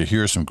and to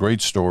hear some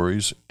great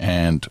stories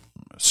and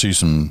see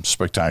some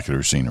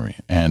spectacular scenery.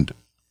 And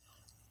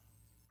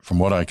from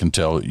what I can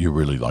tell, you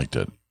really liked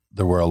it.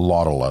 There were a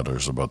lot of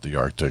letters about the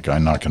Arctic.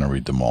 I'm not going to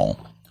read them all.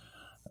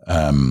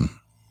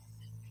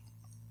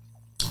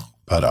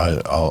 But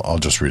I'll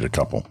just read a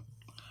couple.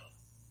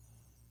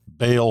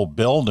 Bale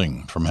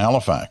Building from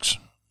Halifax.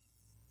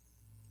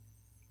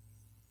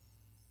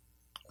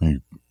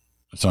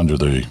 It's under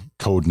the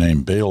code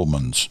name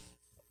Bailmans.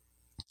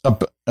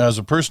 As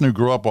a person who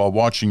grew up while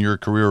watching your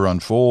career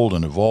unfold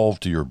and evolve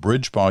to your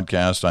Bridge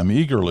podcast, I'm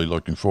eagerly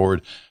looking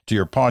forward to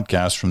your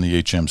podcast from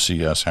the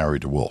HMCS Harry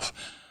DeWolf.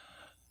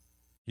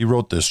 He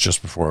wrote this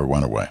just before I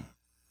went away.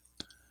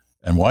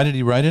 And why did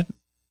he write it?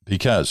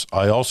 Because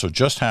I also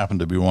just happened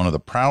to be one of the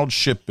proud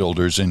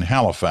shipbuilders in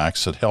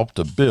Halifax that helped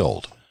to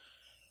build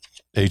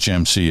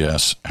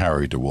HMCS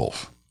Harry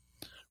DeWolf.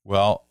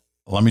 Well,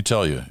 let me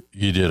tell you,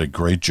 you did a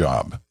great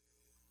job.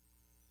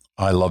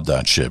 I love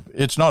that ship.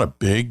 It's not a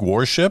big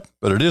warship,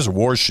 but it is a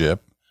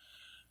warship.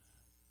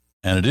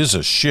 And it is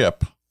a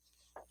ship.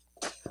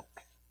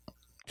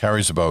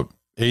 Carries about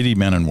 80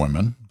 men and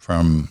women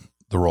from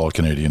the Royal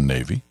Canadian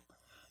Navy.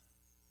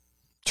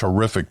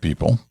 Terrific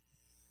people.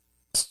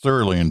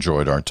 Thoroughly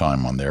enjoyed our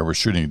time on there. We're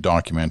shooting a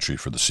documentary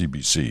for the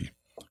CBC,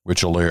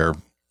 which will air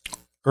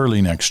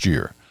early next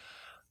year,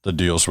 that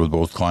deals with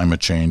both climate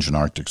change and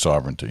Arctic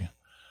sovereignty.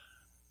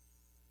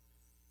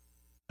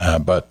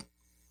 But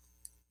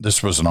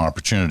this was an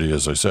opportunity,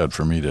 as I said,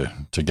 for me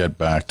to get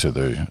back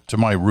to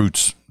my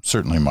roots,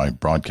 certainly my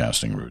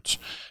broadcasting roots.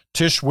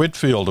 Tish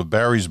Whitfield of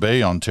Barry's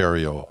Bay,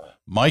 Ontario.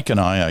 Mike and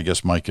I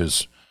guess Mike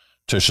is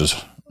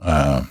Tish's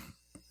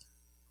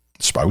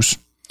spouse.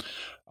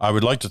 I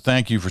would like to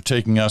thank you for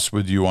taking us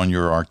with you on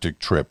your Arctic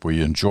trip.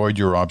 We enjoyed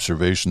your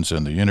observations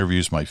and the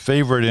interviews. My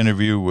favorite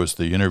interview was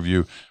the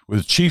interview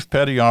with Chief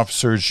Petty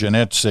Officer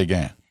Jeanette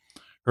Séguin.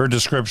 Her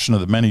description of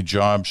the many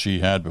jobs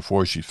she had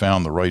before she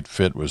found the right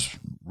fit was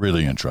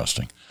really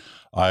interesting.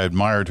 I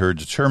admired her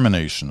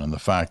determination and the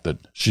fact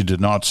that she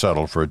did not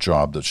settle for a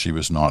job that she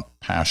was not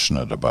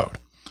passionate about.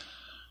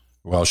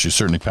 Well, she's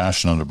certainly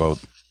passionate about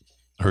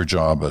her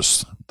job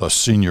as the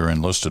senior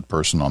enlisted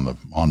person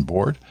on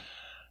board,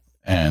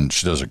 and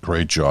she does a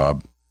great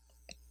job.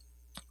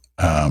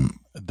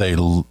 They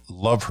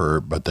love her,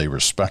 but they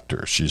respect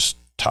her. She's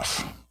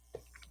tough.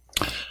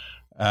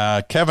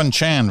 Kevin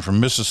Chan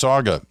from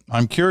Mississauga.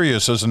 I'm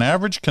curious, as an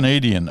average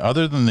Canadian,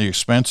 other than the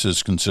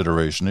expenses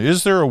consideration,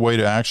 is there a way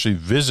to actually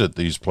visit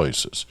these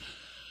places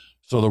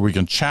so that we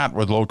can chat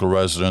with local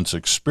residents,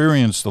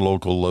 experience the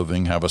local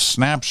living, have a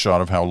snapshot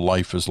of how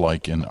life is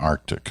like in the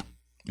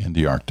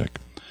Arctic?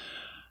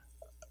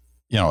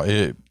 You know,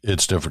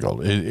 it's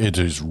difficult. It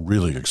is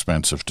really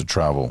expensive to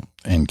travel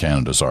in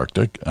Canada's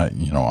Arctic.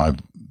 I've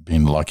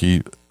been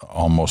lucky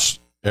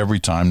almost every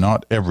time,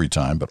 not every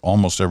time, but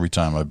almost every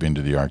time I've been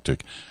to the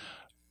Arctic,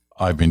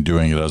 I've been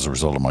doing it as a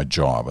result of my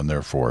job, and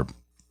therefore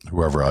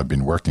whoever I've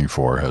been working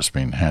for has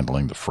been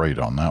handling the freight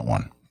on that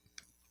one.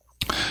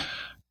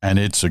 And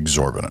it's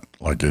exorbitant.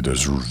 Like, it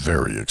is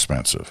very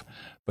expensive.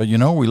 But,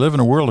 we live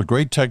in a world of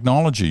great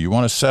technology. You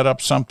want to set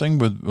up something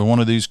with one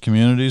of these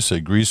communities,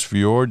 say Grise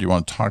Fjord, you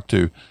want to talk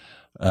to,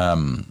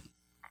 Larry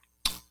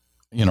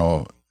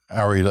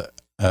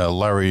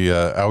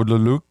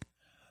Oudeluk,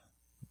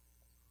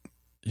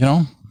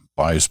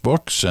 buy his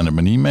book, send him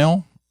an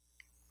email,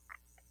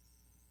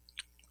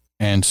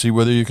 and see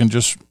whether you can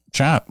just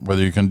chat,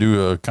 whether you can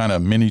do a kind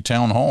of mini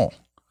town hall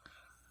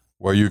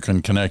where you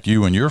can connect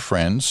you and your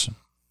friends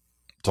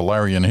to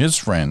Larry and his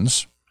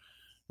friends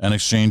and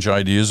exchange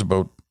ideas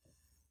about,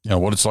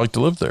 what it's like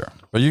to live there.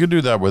 But you can do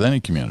that with any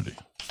community,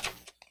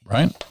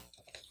 right?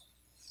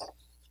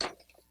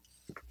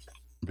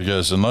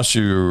 Because unless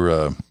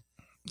you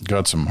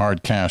got some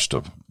hard cash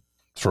to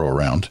throw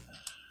around,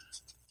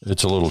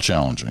 it's a little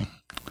challenging.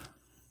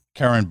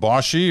 Karen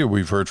Boschi,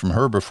 we've heard from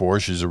her before.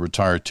 She's a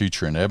retired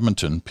teacher in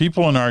Edmonton.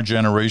 People in our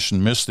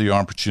generation missed the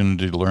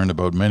opportunity to learn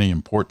about many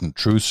important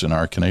truths in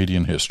our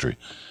Canadian history.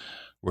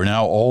 We're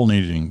now all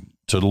needing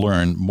to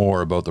learn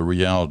more about the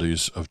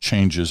realities of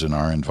changes in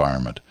our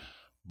environment.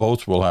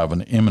 Both will have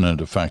an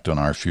imminent effect on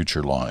our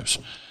future lives.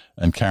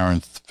 And Karen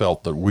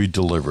felt that we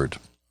delivered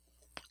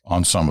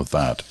on some of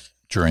that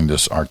during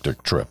this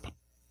Arctic trip.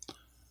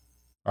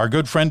 Our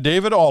good friend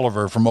David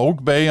Oliver from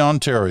Oak Bay,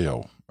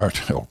 Ontario.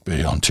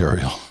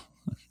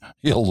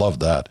 He'll love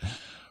that.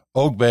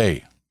 Oak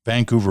Bay,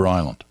 Vancouver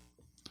Island.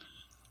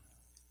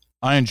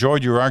 I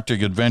enjoyed your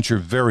Arctic adventure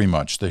very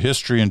much. The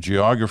history and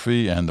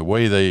geography and the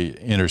way they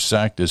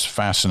intersect is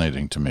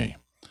fascinating to me.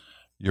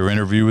 Your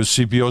interview with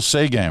CPO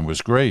Séguin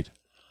was great.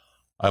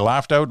 I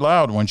laughed out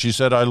loud when she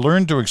said, I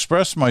learned to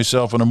express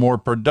myself in a more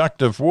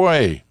productive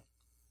way.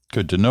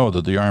 Good to know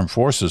that the armed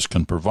forces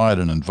can provide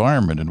an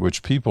environment in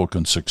which people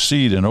can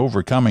succeed in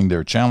overcoming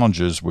their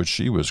challenges, which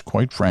she was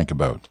quite frank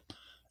about,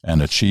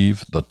 and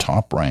achieve the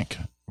top rank,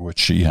 which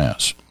she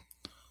has.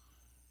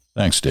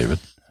 Thanks, David.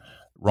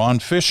 Ron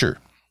Fisher.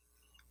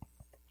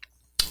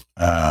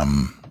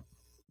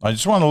 I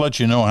just want to let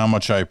you know how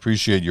much I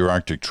appreciate your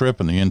Arctic trip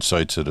and the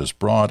insights it has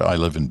brought. I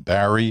live in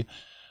Barrie,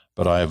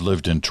 but I have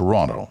lived in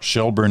Toronto,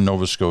 Shelburne,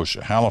 Nova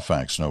Scotia,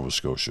 Halifax, Nova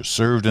Scotia,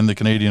 served in the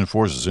Canadian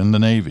Forces, in the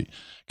Navy,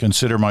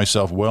 consider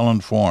myself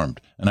well-informed,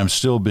 and I'm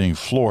still being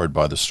floored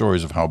by the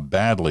stories of how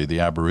badly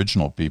the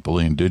Aboriginal people,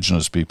 the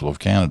Indigenous people of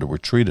Canada, were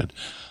treated.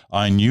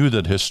 I knew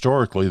that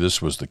historically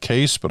this was the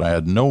case, but I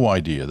had no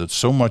idea that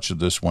so much of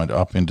this went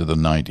up into the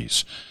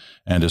 90s,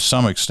 and to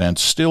some extent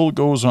still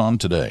goes on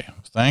today.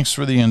 Thanks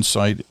for the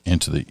insight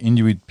into the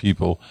Inuit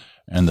people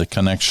and the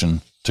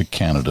connection to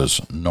Canada's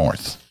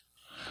north.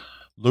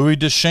 Louis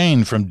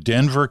Deschênes from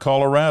Denver,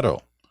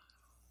 Colorado.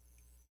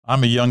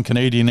 I'm a young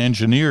Canadian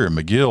engineer,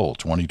 McGill,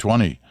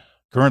 2020,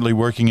 currently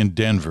working in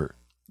Denver.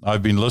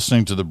 I've been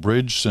listening to The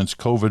Bridge since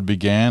COVID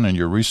began, and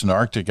your recent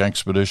Arctic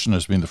expedition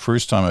has been the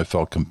first time I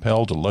felt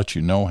compelled to let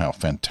you know how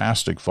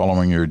fantastic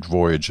following your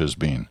voyage has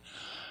been.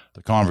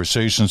 The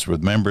conversations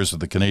with members of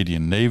the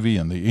Canadian Navy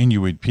and the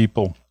Inuit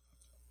people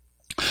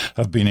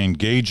have been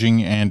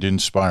engaging and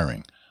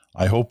inspiring.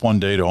 I hope one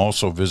day to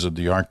also visit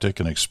the Arctic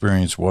and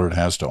experience what it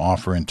has to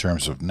offer in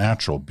terms of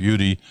natural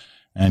beauty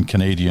and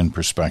Canadian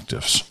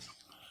perspectives.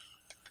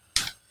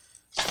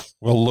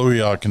 Well,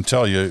 Louis, I can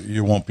tell you,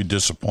 you won't be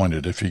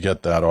disappointed if you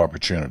get that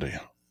opportunity.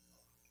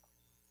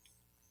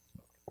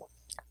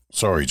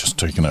 Sorry, just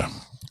taking a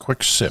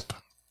quick sip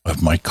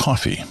of my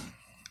coffee.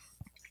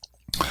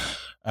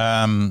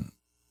 Suneva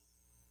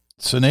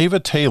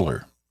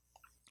Taylor.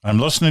 I'm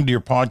listening to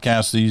your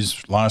podcast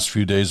these last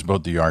few days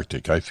about the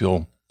Arctic. I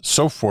feel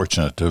so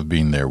fortunate to have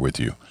been there with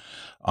you.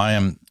 I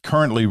am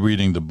currently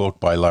reading the book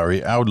by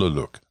Larry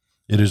Outlaluk.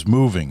 It is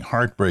moving,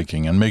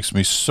 heartbreaking, and makes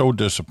me so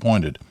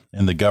disappointed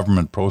in the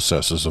government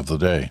processes of the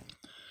day.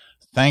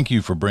 Thank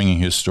you for bringing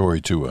his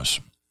story to us.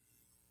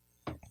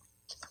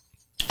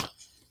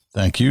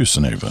 Thank you,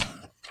 Suneva.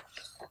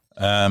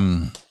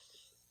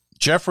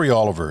 Jeffrey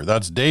Oliver,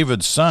 that's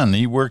David's son.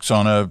 He works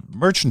on a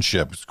merchant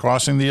ship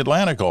crossing the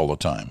Atlantic all the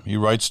time. He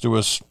writes to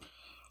us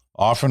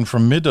often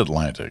from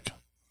mid-Atlantic.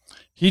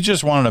 He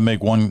just wanted to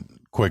make one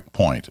quick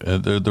point.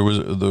 There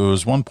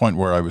was one point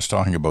where I was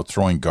talking about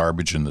throwing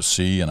garbage in the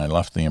sea, and I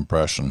left the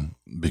impression,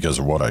 because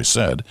of what I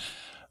said,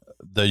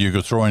 that you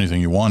could throw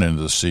anything you want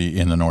into the sea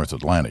in the North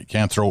Atlantic. You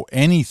can't throw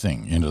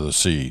anything into the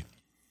sea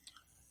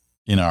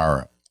in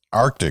our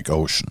Arctic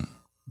Ocean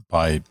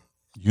by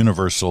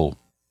universal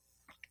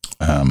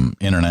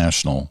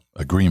international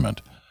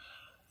agreement.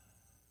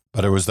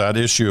 But it was that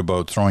issue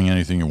about throwing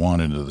anything you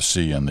want into the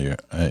sea in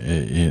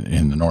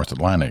the North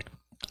Atlantic.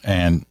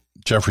 And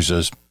Jeffrey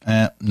says,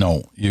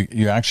 no,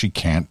 you actually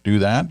can't do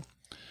that.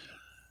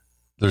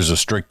 There's a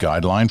strict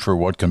guideline for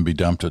what can be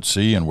dumped at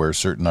sea and where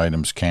certain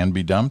items can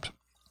be dumped.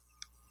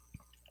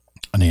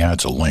 And he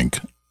adds a link.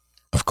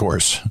 Of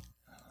course,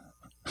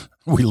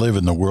 we live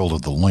in the world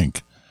of the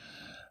link.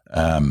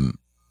 And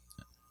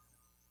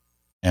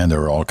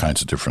there are all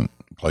kinds of different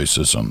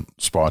places and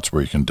spots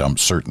where you can dump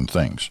certain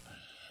things.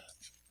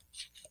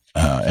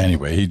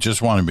 Anyway, he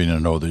just wanted me to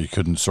know that you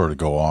couldn't sort of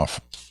go off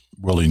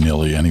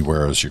willy-nilly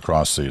anywhere as you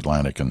cross the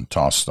Atlantic and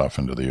toss stuff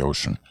into the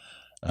ocean.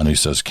 And he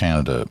says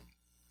Canada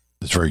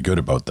is very good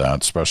about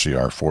that, especially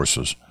our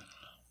forces.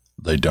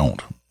 They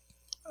don't.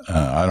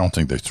 I don't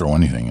think they throw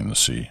anything in the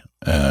sea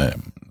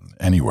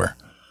anywhere.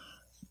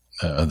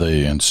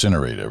 They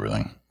incinerate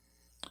everything.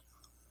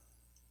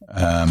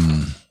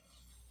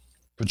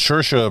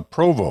 Patricia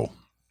Provo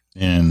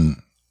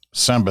in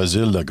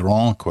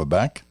Saint-Basile-le-Grand,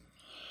 Quebec.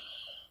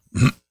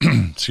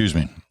 Excuse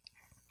me.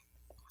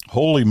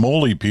 Holy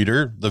moly,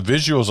 Peter. The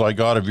visuals I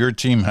got of your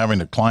team having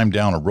to climb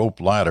down a rope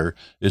ladder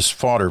is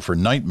fodder for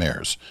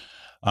nightmares.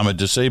 I'm a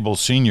disabled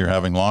senior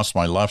having lost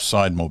my left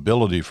side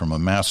mobility from a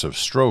massive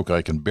stroke.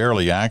 I can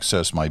barely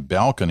access my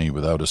balcony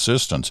without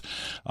assistance.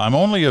 I'm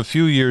only a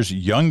few years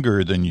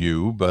younger than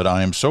you, but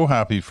I am so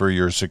happy for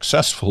your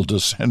successful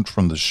descent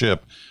from the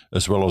ship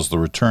as well as the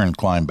return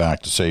climb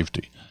back to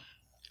safety.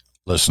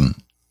 Listen,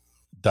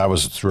 that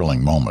was a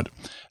thrilling moment.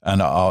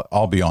 And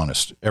I'll be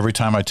honest, every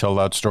time I tell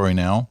that story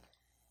now,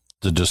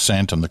 the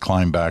descent and the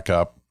climb back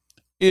up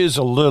is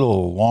a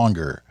little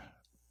longer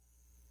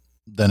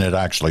than it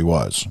actually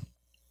was.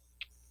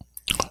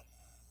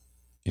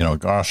 You know,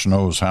 gosh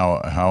knows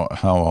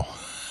how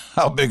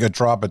big a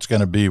drop it's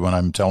going to be when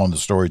I'm telling the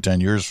story 10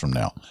 years from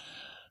now.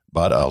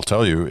 But I'll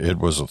tell you, it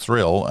was a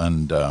thrill,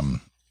 and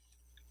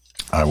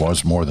I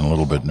was more than a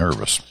little bit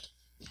nervous.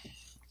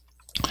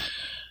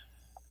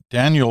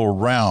 Daniel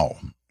Rao,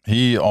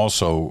 he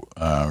also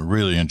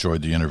really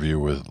enjoyed the interview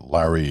with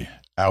Larry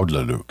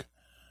Outlaluk.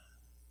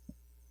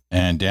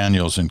 And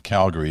Daniel's in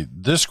Calgary.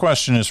 This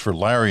question is for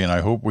Larry, and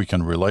I hope we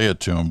can relay it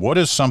to him. What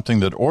is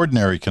something that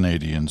ordinary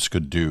Canadians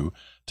could do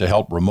to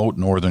help remote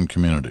northern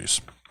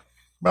communities?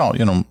 Well,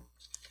 you know,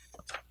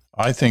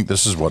 I think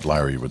this is what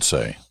Larry would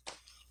say.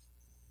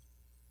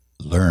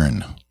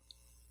 Learn.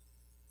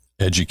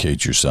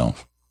 Educate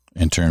yourself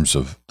in terms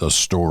of the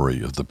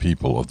story of the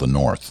people of the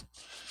North.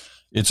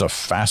 It's a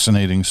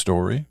fascinating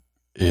story.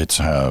 It's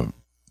had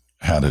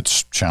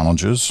its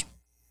challenges.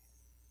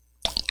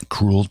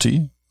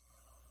 cruelty,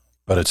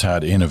 but it's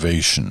had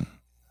innovation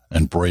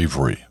and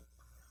bravery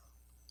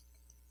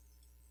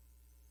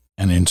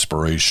and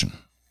inspiration.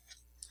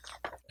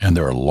 And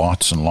there are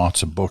lots and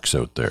lots of books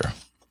out there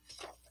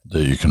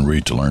that you can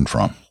read to learn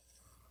from.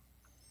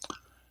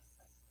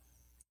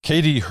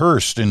 Katie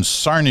Hurst in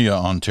Sarnia,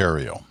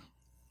 Ontario.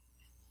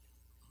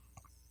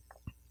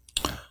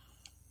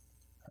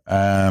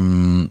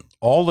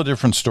 All the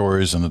different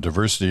stories and the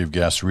diversity of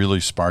guests really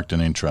sparked an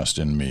interest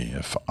in me.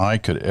 If I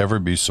could ever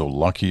be so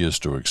lucky as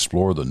to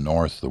explore the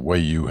North the way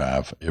you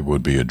have, it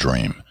would be a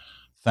dream.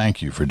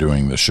 Thank you for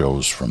doing the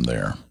shows from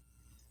there.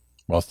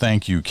 Well,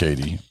 thank you,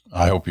 Katie.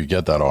 I hope you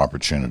get that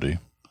opportunity.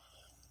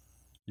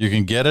 You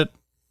can get it,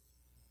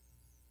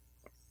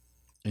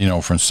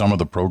 from some of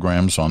the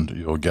programs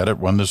you'll get it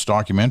when this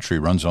documentary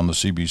runs on the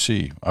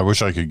CBC. I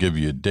wish I could give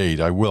you a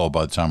date. I will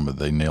by the time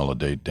they nail a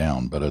date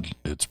down, but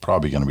it's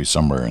probably going to be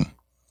somewhere in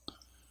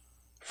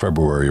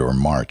February or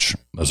March.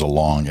 There's a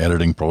long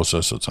editing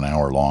process. It's an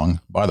hour long.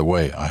 By the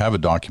way, I have a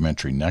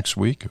documentary next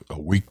week, a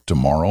week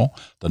tomorrow,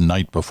 the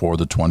night before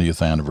the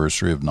 20th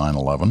anniversary of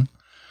 9/11.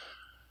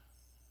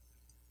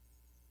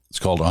 It's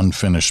called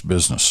Unfinished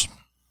Business.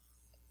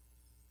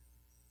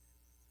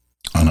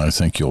 And I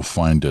think you'll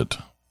find it.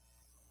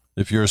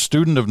 If you're a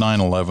student of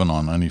 9/11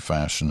 on any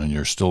fashion and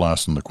you're still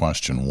asking the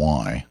question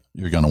why,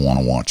 you're going to want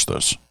to watch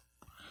this.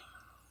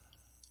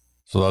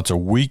 So that's a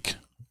week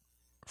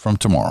from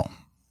tomorrow,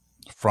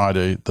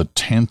 Friday, the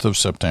 10th of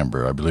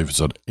September. I believe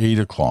it's at 8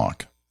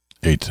 o'clock,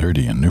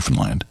 8:30 in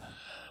Newfoundland,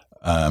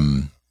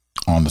 on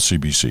the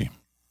CBC.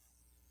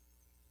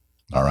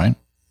 All right?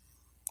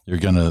 There's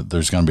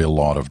going to be a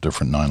lot of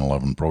different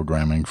 9/11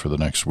 programming for the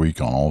next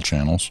week on all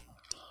channels.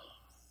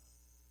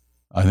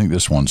 I think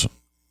this one's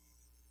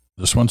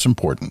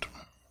important.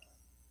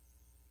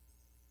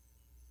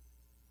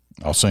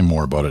 I'll say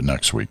more about it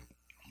next week.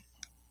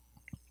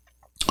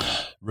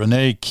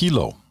 Renee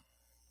Kilo.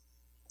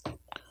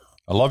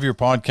 I love your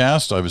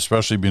podcast. I've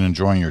especially been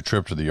enjoying your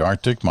trip to the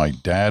Arctic. My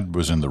dad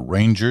was in the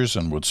Rangers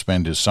and would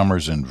spend his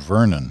summers in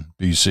Vernon,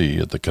 BC,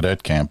 at the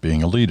cadet camp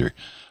being a leader.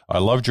 I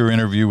loved your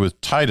interview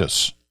with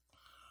Titus.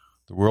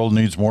 The world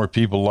needs more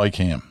people like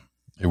him.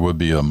 It would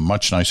be a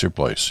much nicer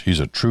place.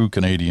 He's a true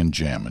Canadian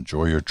gem.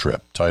 Enjoy your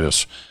trip.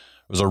 Titus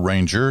was a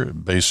ranger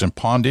based in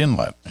Pond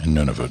Inlet in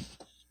Nunavut,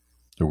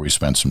 who we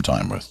spent some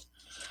time with.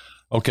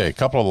 Okay, a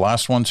couple of the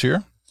last ones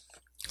here.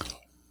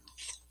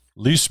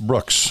 Lise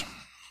Brooks.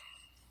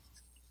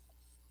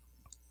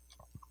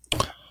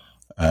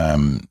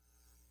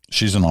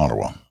 She's in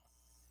Ottawa.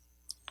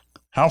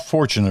 How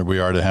fortunate we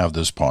are to have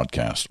this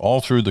podcast.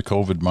 All through the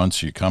COVID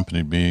months, you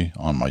accompanied me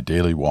on my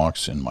daily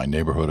walks in my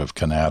neighborhood of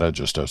Canada,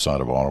 just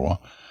outside of Ottawa.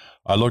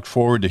 I looked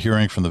forward to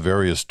hearing from the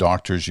various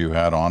doctors you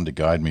had on to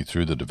guide me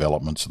through the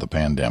developments of the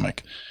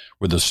pandemic.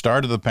 With the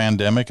start of the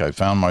pandemic, I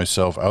found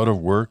myself out of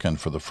work and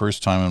for the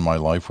first time in my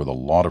life with a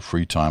lot of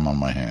free time on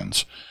my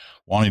hands.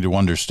 Wanting to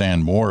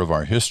understand more of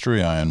our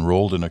history, I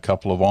enrolled in a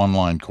couple of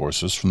online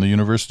courses from the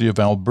University of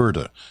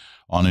Alberta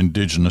on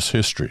Indigenous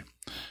history.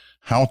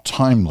 How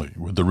timely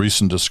with the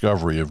recent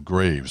discovery of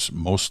graves,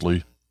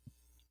 mostly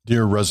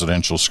near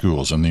residential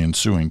schools, and the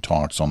ensuing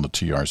talks on the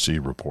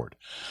TRC report.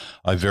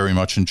 I very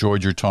much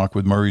enjoyed your talk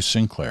with Murray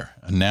Sinclair,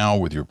 and now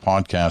with your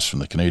podcast from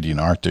the Canadian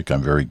Arctic,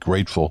 I'm very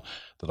grateful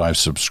that I've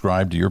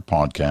subscribed to your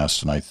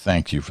podcast, and I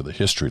thank you for the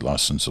history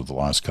lessons of the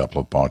last couple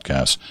of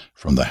podcasts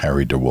from the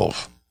Harry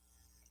DeWolf.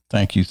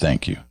 Thank you,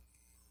 thank you.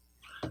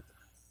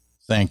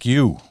 Thank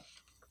you,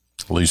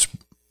 Elise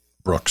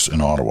Brooks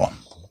in Ottawa.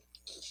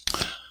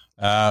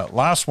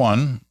 Last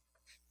one,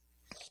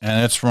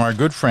 and it's from our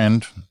good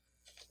friend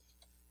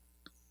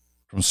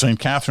from St.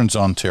 Catharines,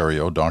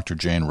 Ontario, Dr.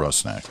 Jane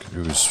Rusnak,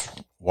 who's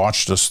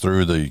watched us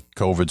through the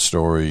COVID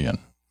story and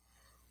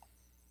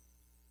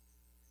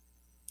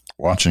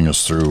watching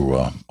us through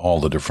all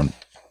the different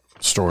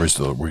stories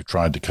that we've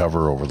tried to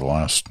cover over the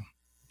last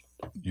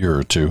year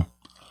or two.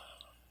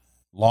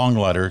 Long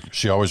letter.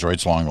 She always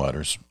writes long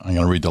letters. I'm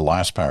going to read the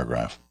last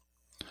paragraph.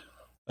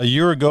 A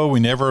year ago,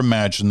 we never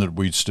imagined that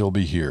we'd still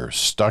be here,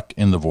 stuck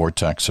in the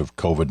vortex of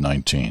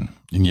COVID-19.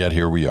 And yet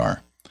here we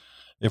are.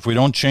 If we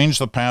don't change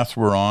the path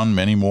we're on,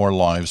 many more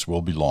lives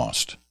will be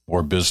lost,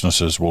 more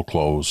businesses will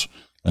close,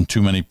 and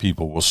too many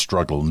people will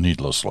struggle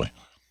needlessly.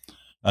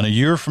 And a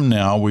year from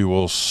now, we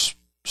will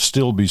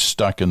still be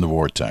stuck in the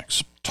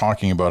vortex,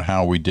 talking about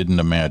how we didn't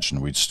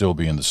imagine we'd still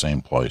be in the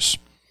same place.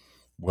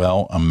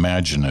 Well,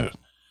 imagine it.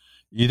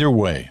 Either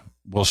way,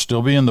 we'll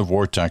still be in the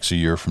vortex a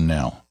year from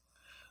now.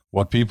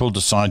 What people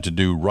decide to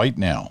do right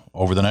now,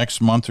 over the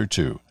next month or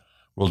two,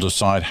 will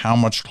decide how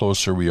much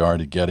closer we are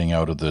to getting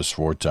out of this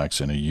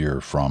vortex in a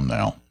year from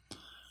now.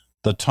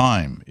 The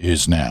time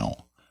is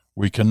now.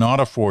 We cannot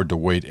afford to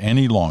wait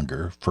any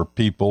longer for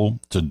people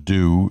to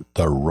do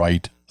the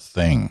right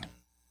thing.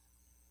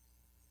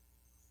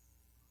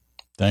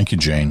 Thank you,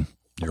 Jane.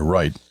 You're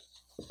right.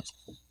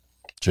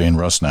 Jane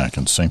Rusnak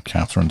in St.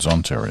 Catharines,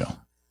 Ontario.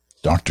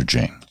 Dr.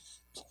 Jane.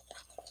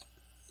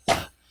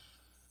 All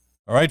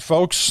right,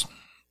 folks.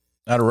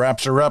 That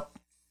wraps her up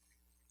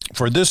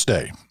for this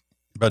day.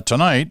 But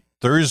tonight,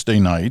 Thursday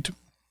night,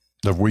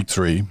 of week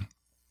 3,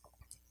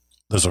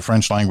 there's a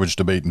French language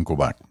debate in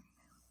Quebec.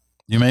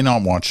 You may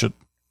not watch it.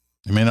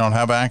 You may not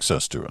have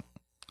access to it.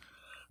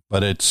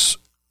 But it's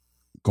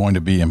going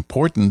to be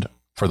important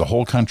for the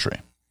whole country.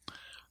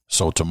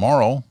 So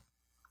tomorrow,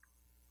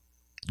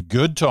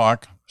 good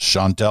talk,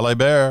 Chantal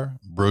Hébert,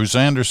 Bruce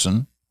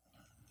Anderson.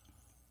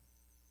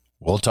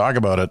 We'll talk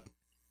about it,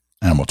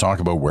 and we'll talk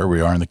about where we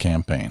are in the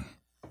campaign.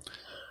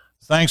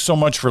 Thanks so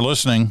much for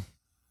listening.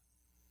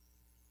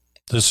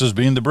 This has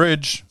been The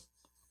Bridge.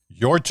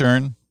 Your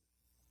turn.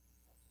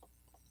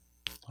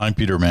 I'm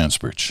Peter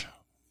Mansbridge.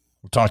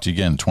 We'll talk to you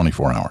again in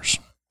 24 hours.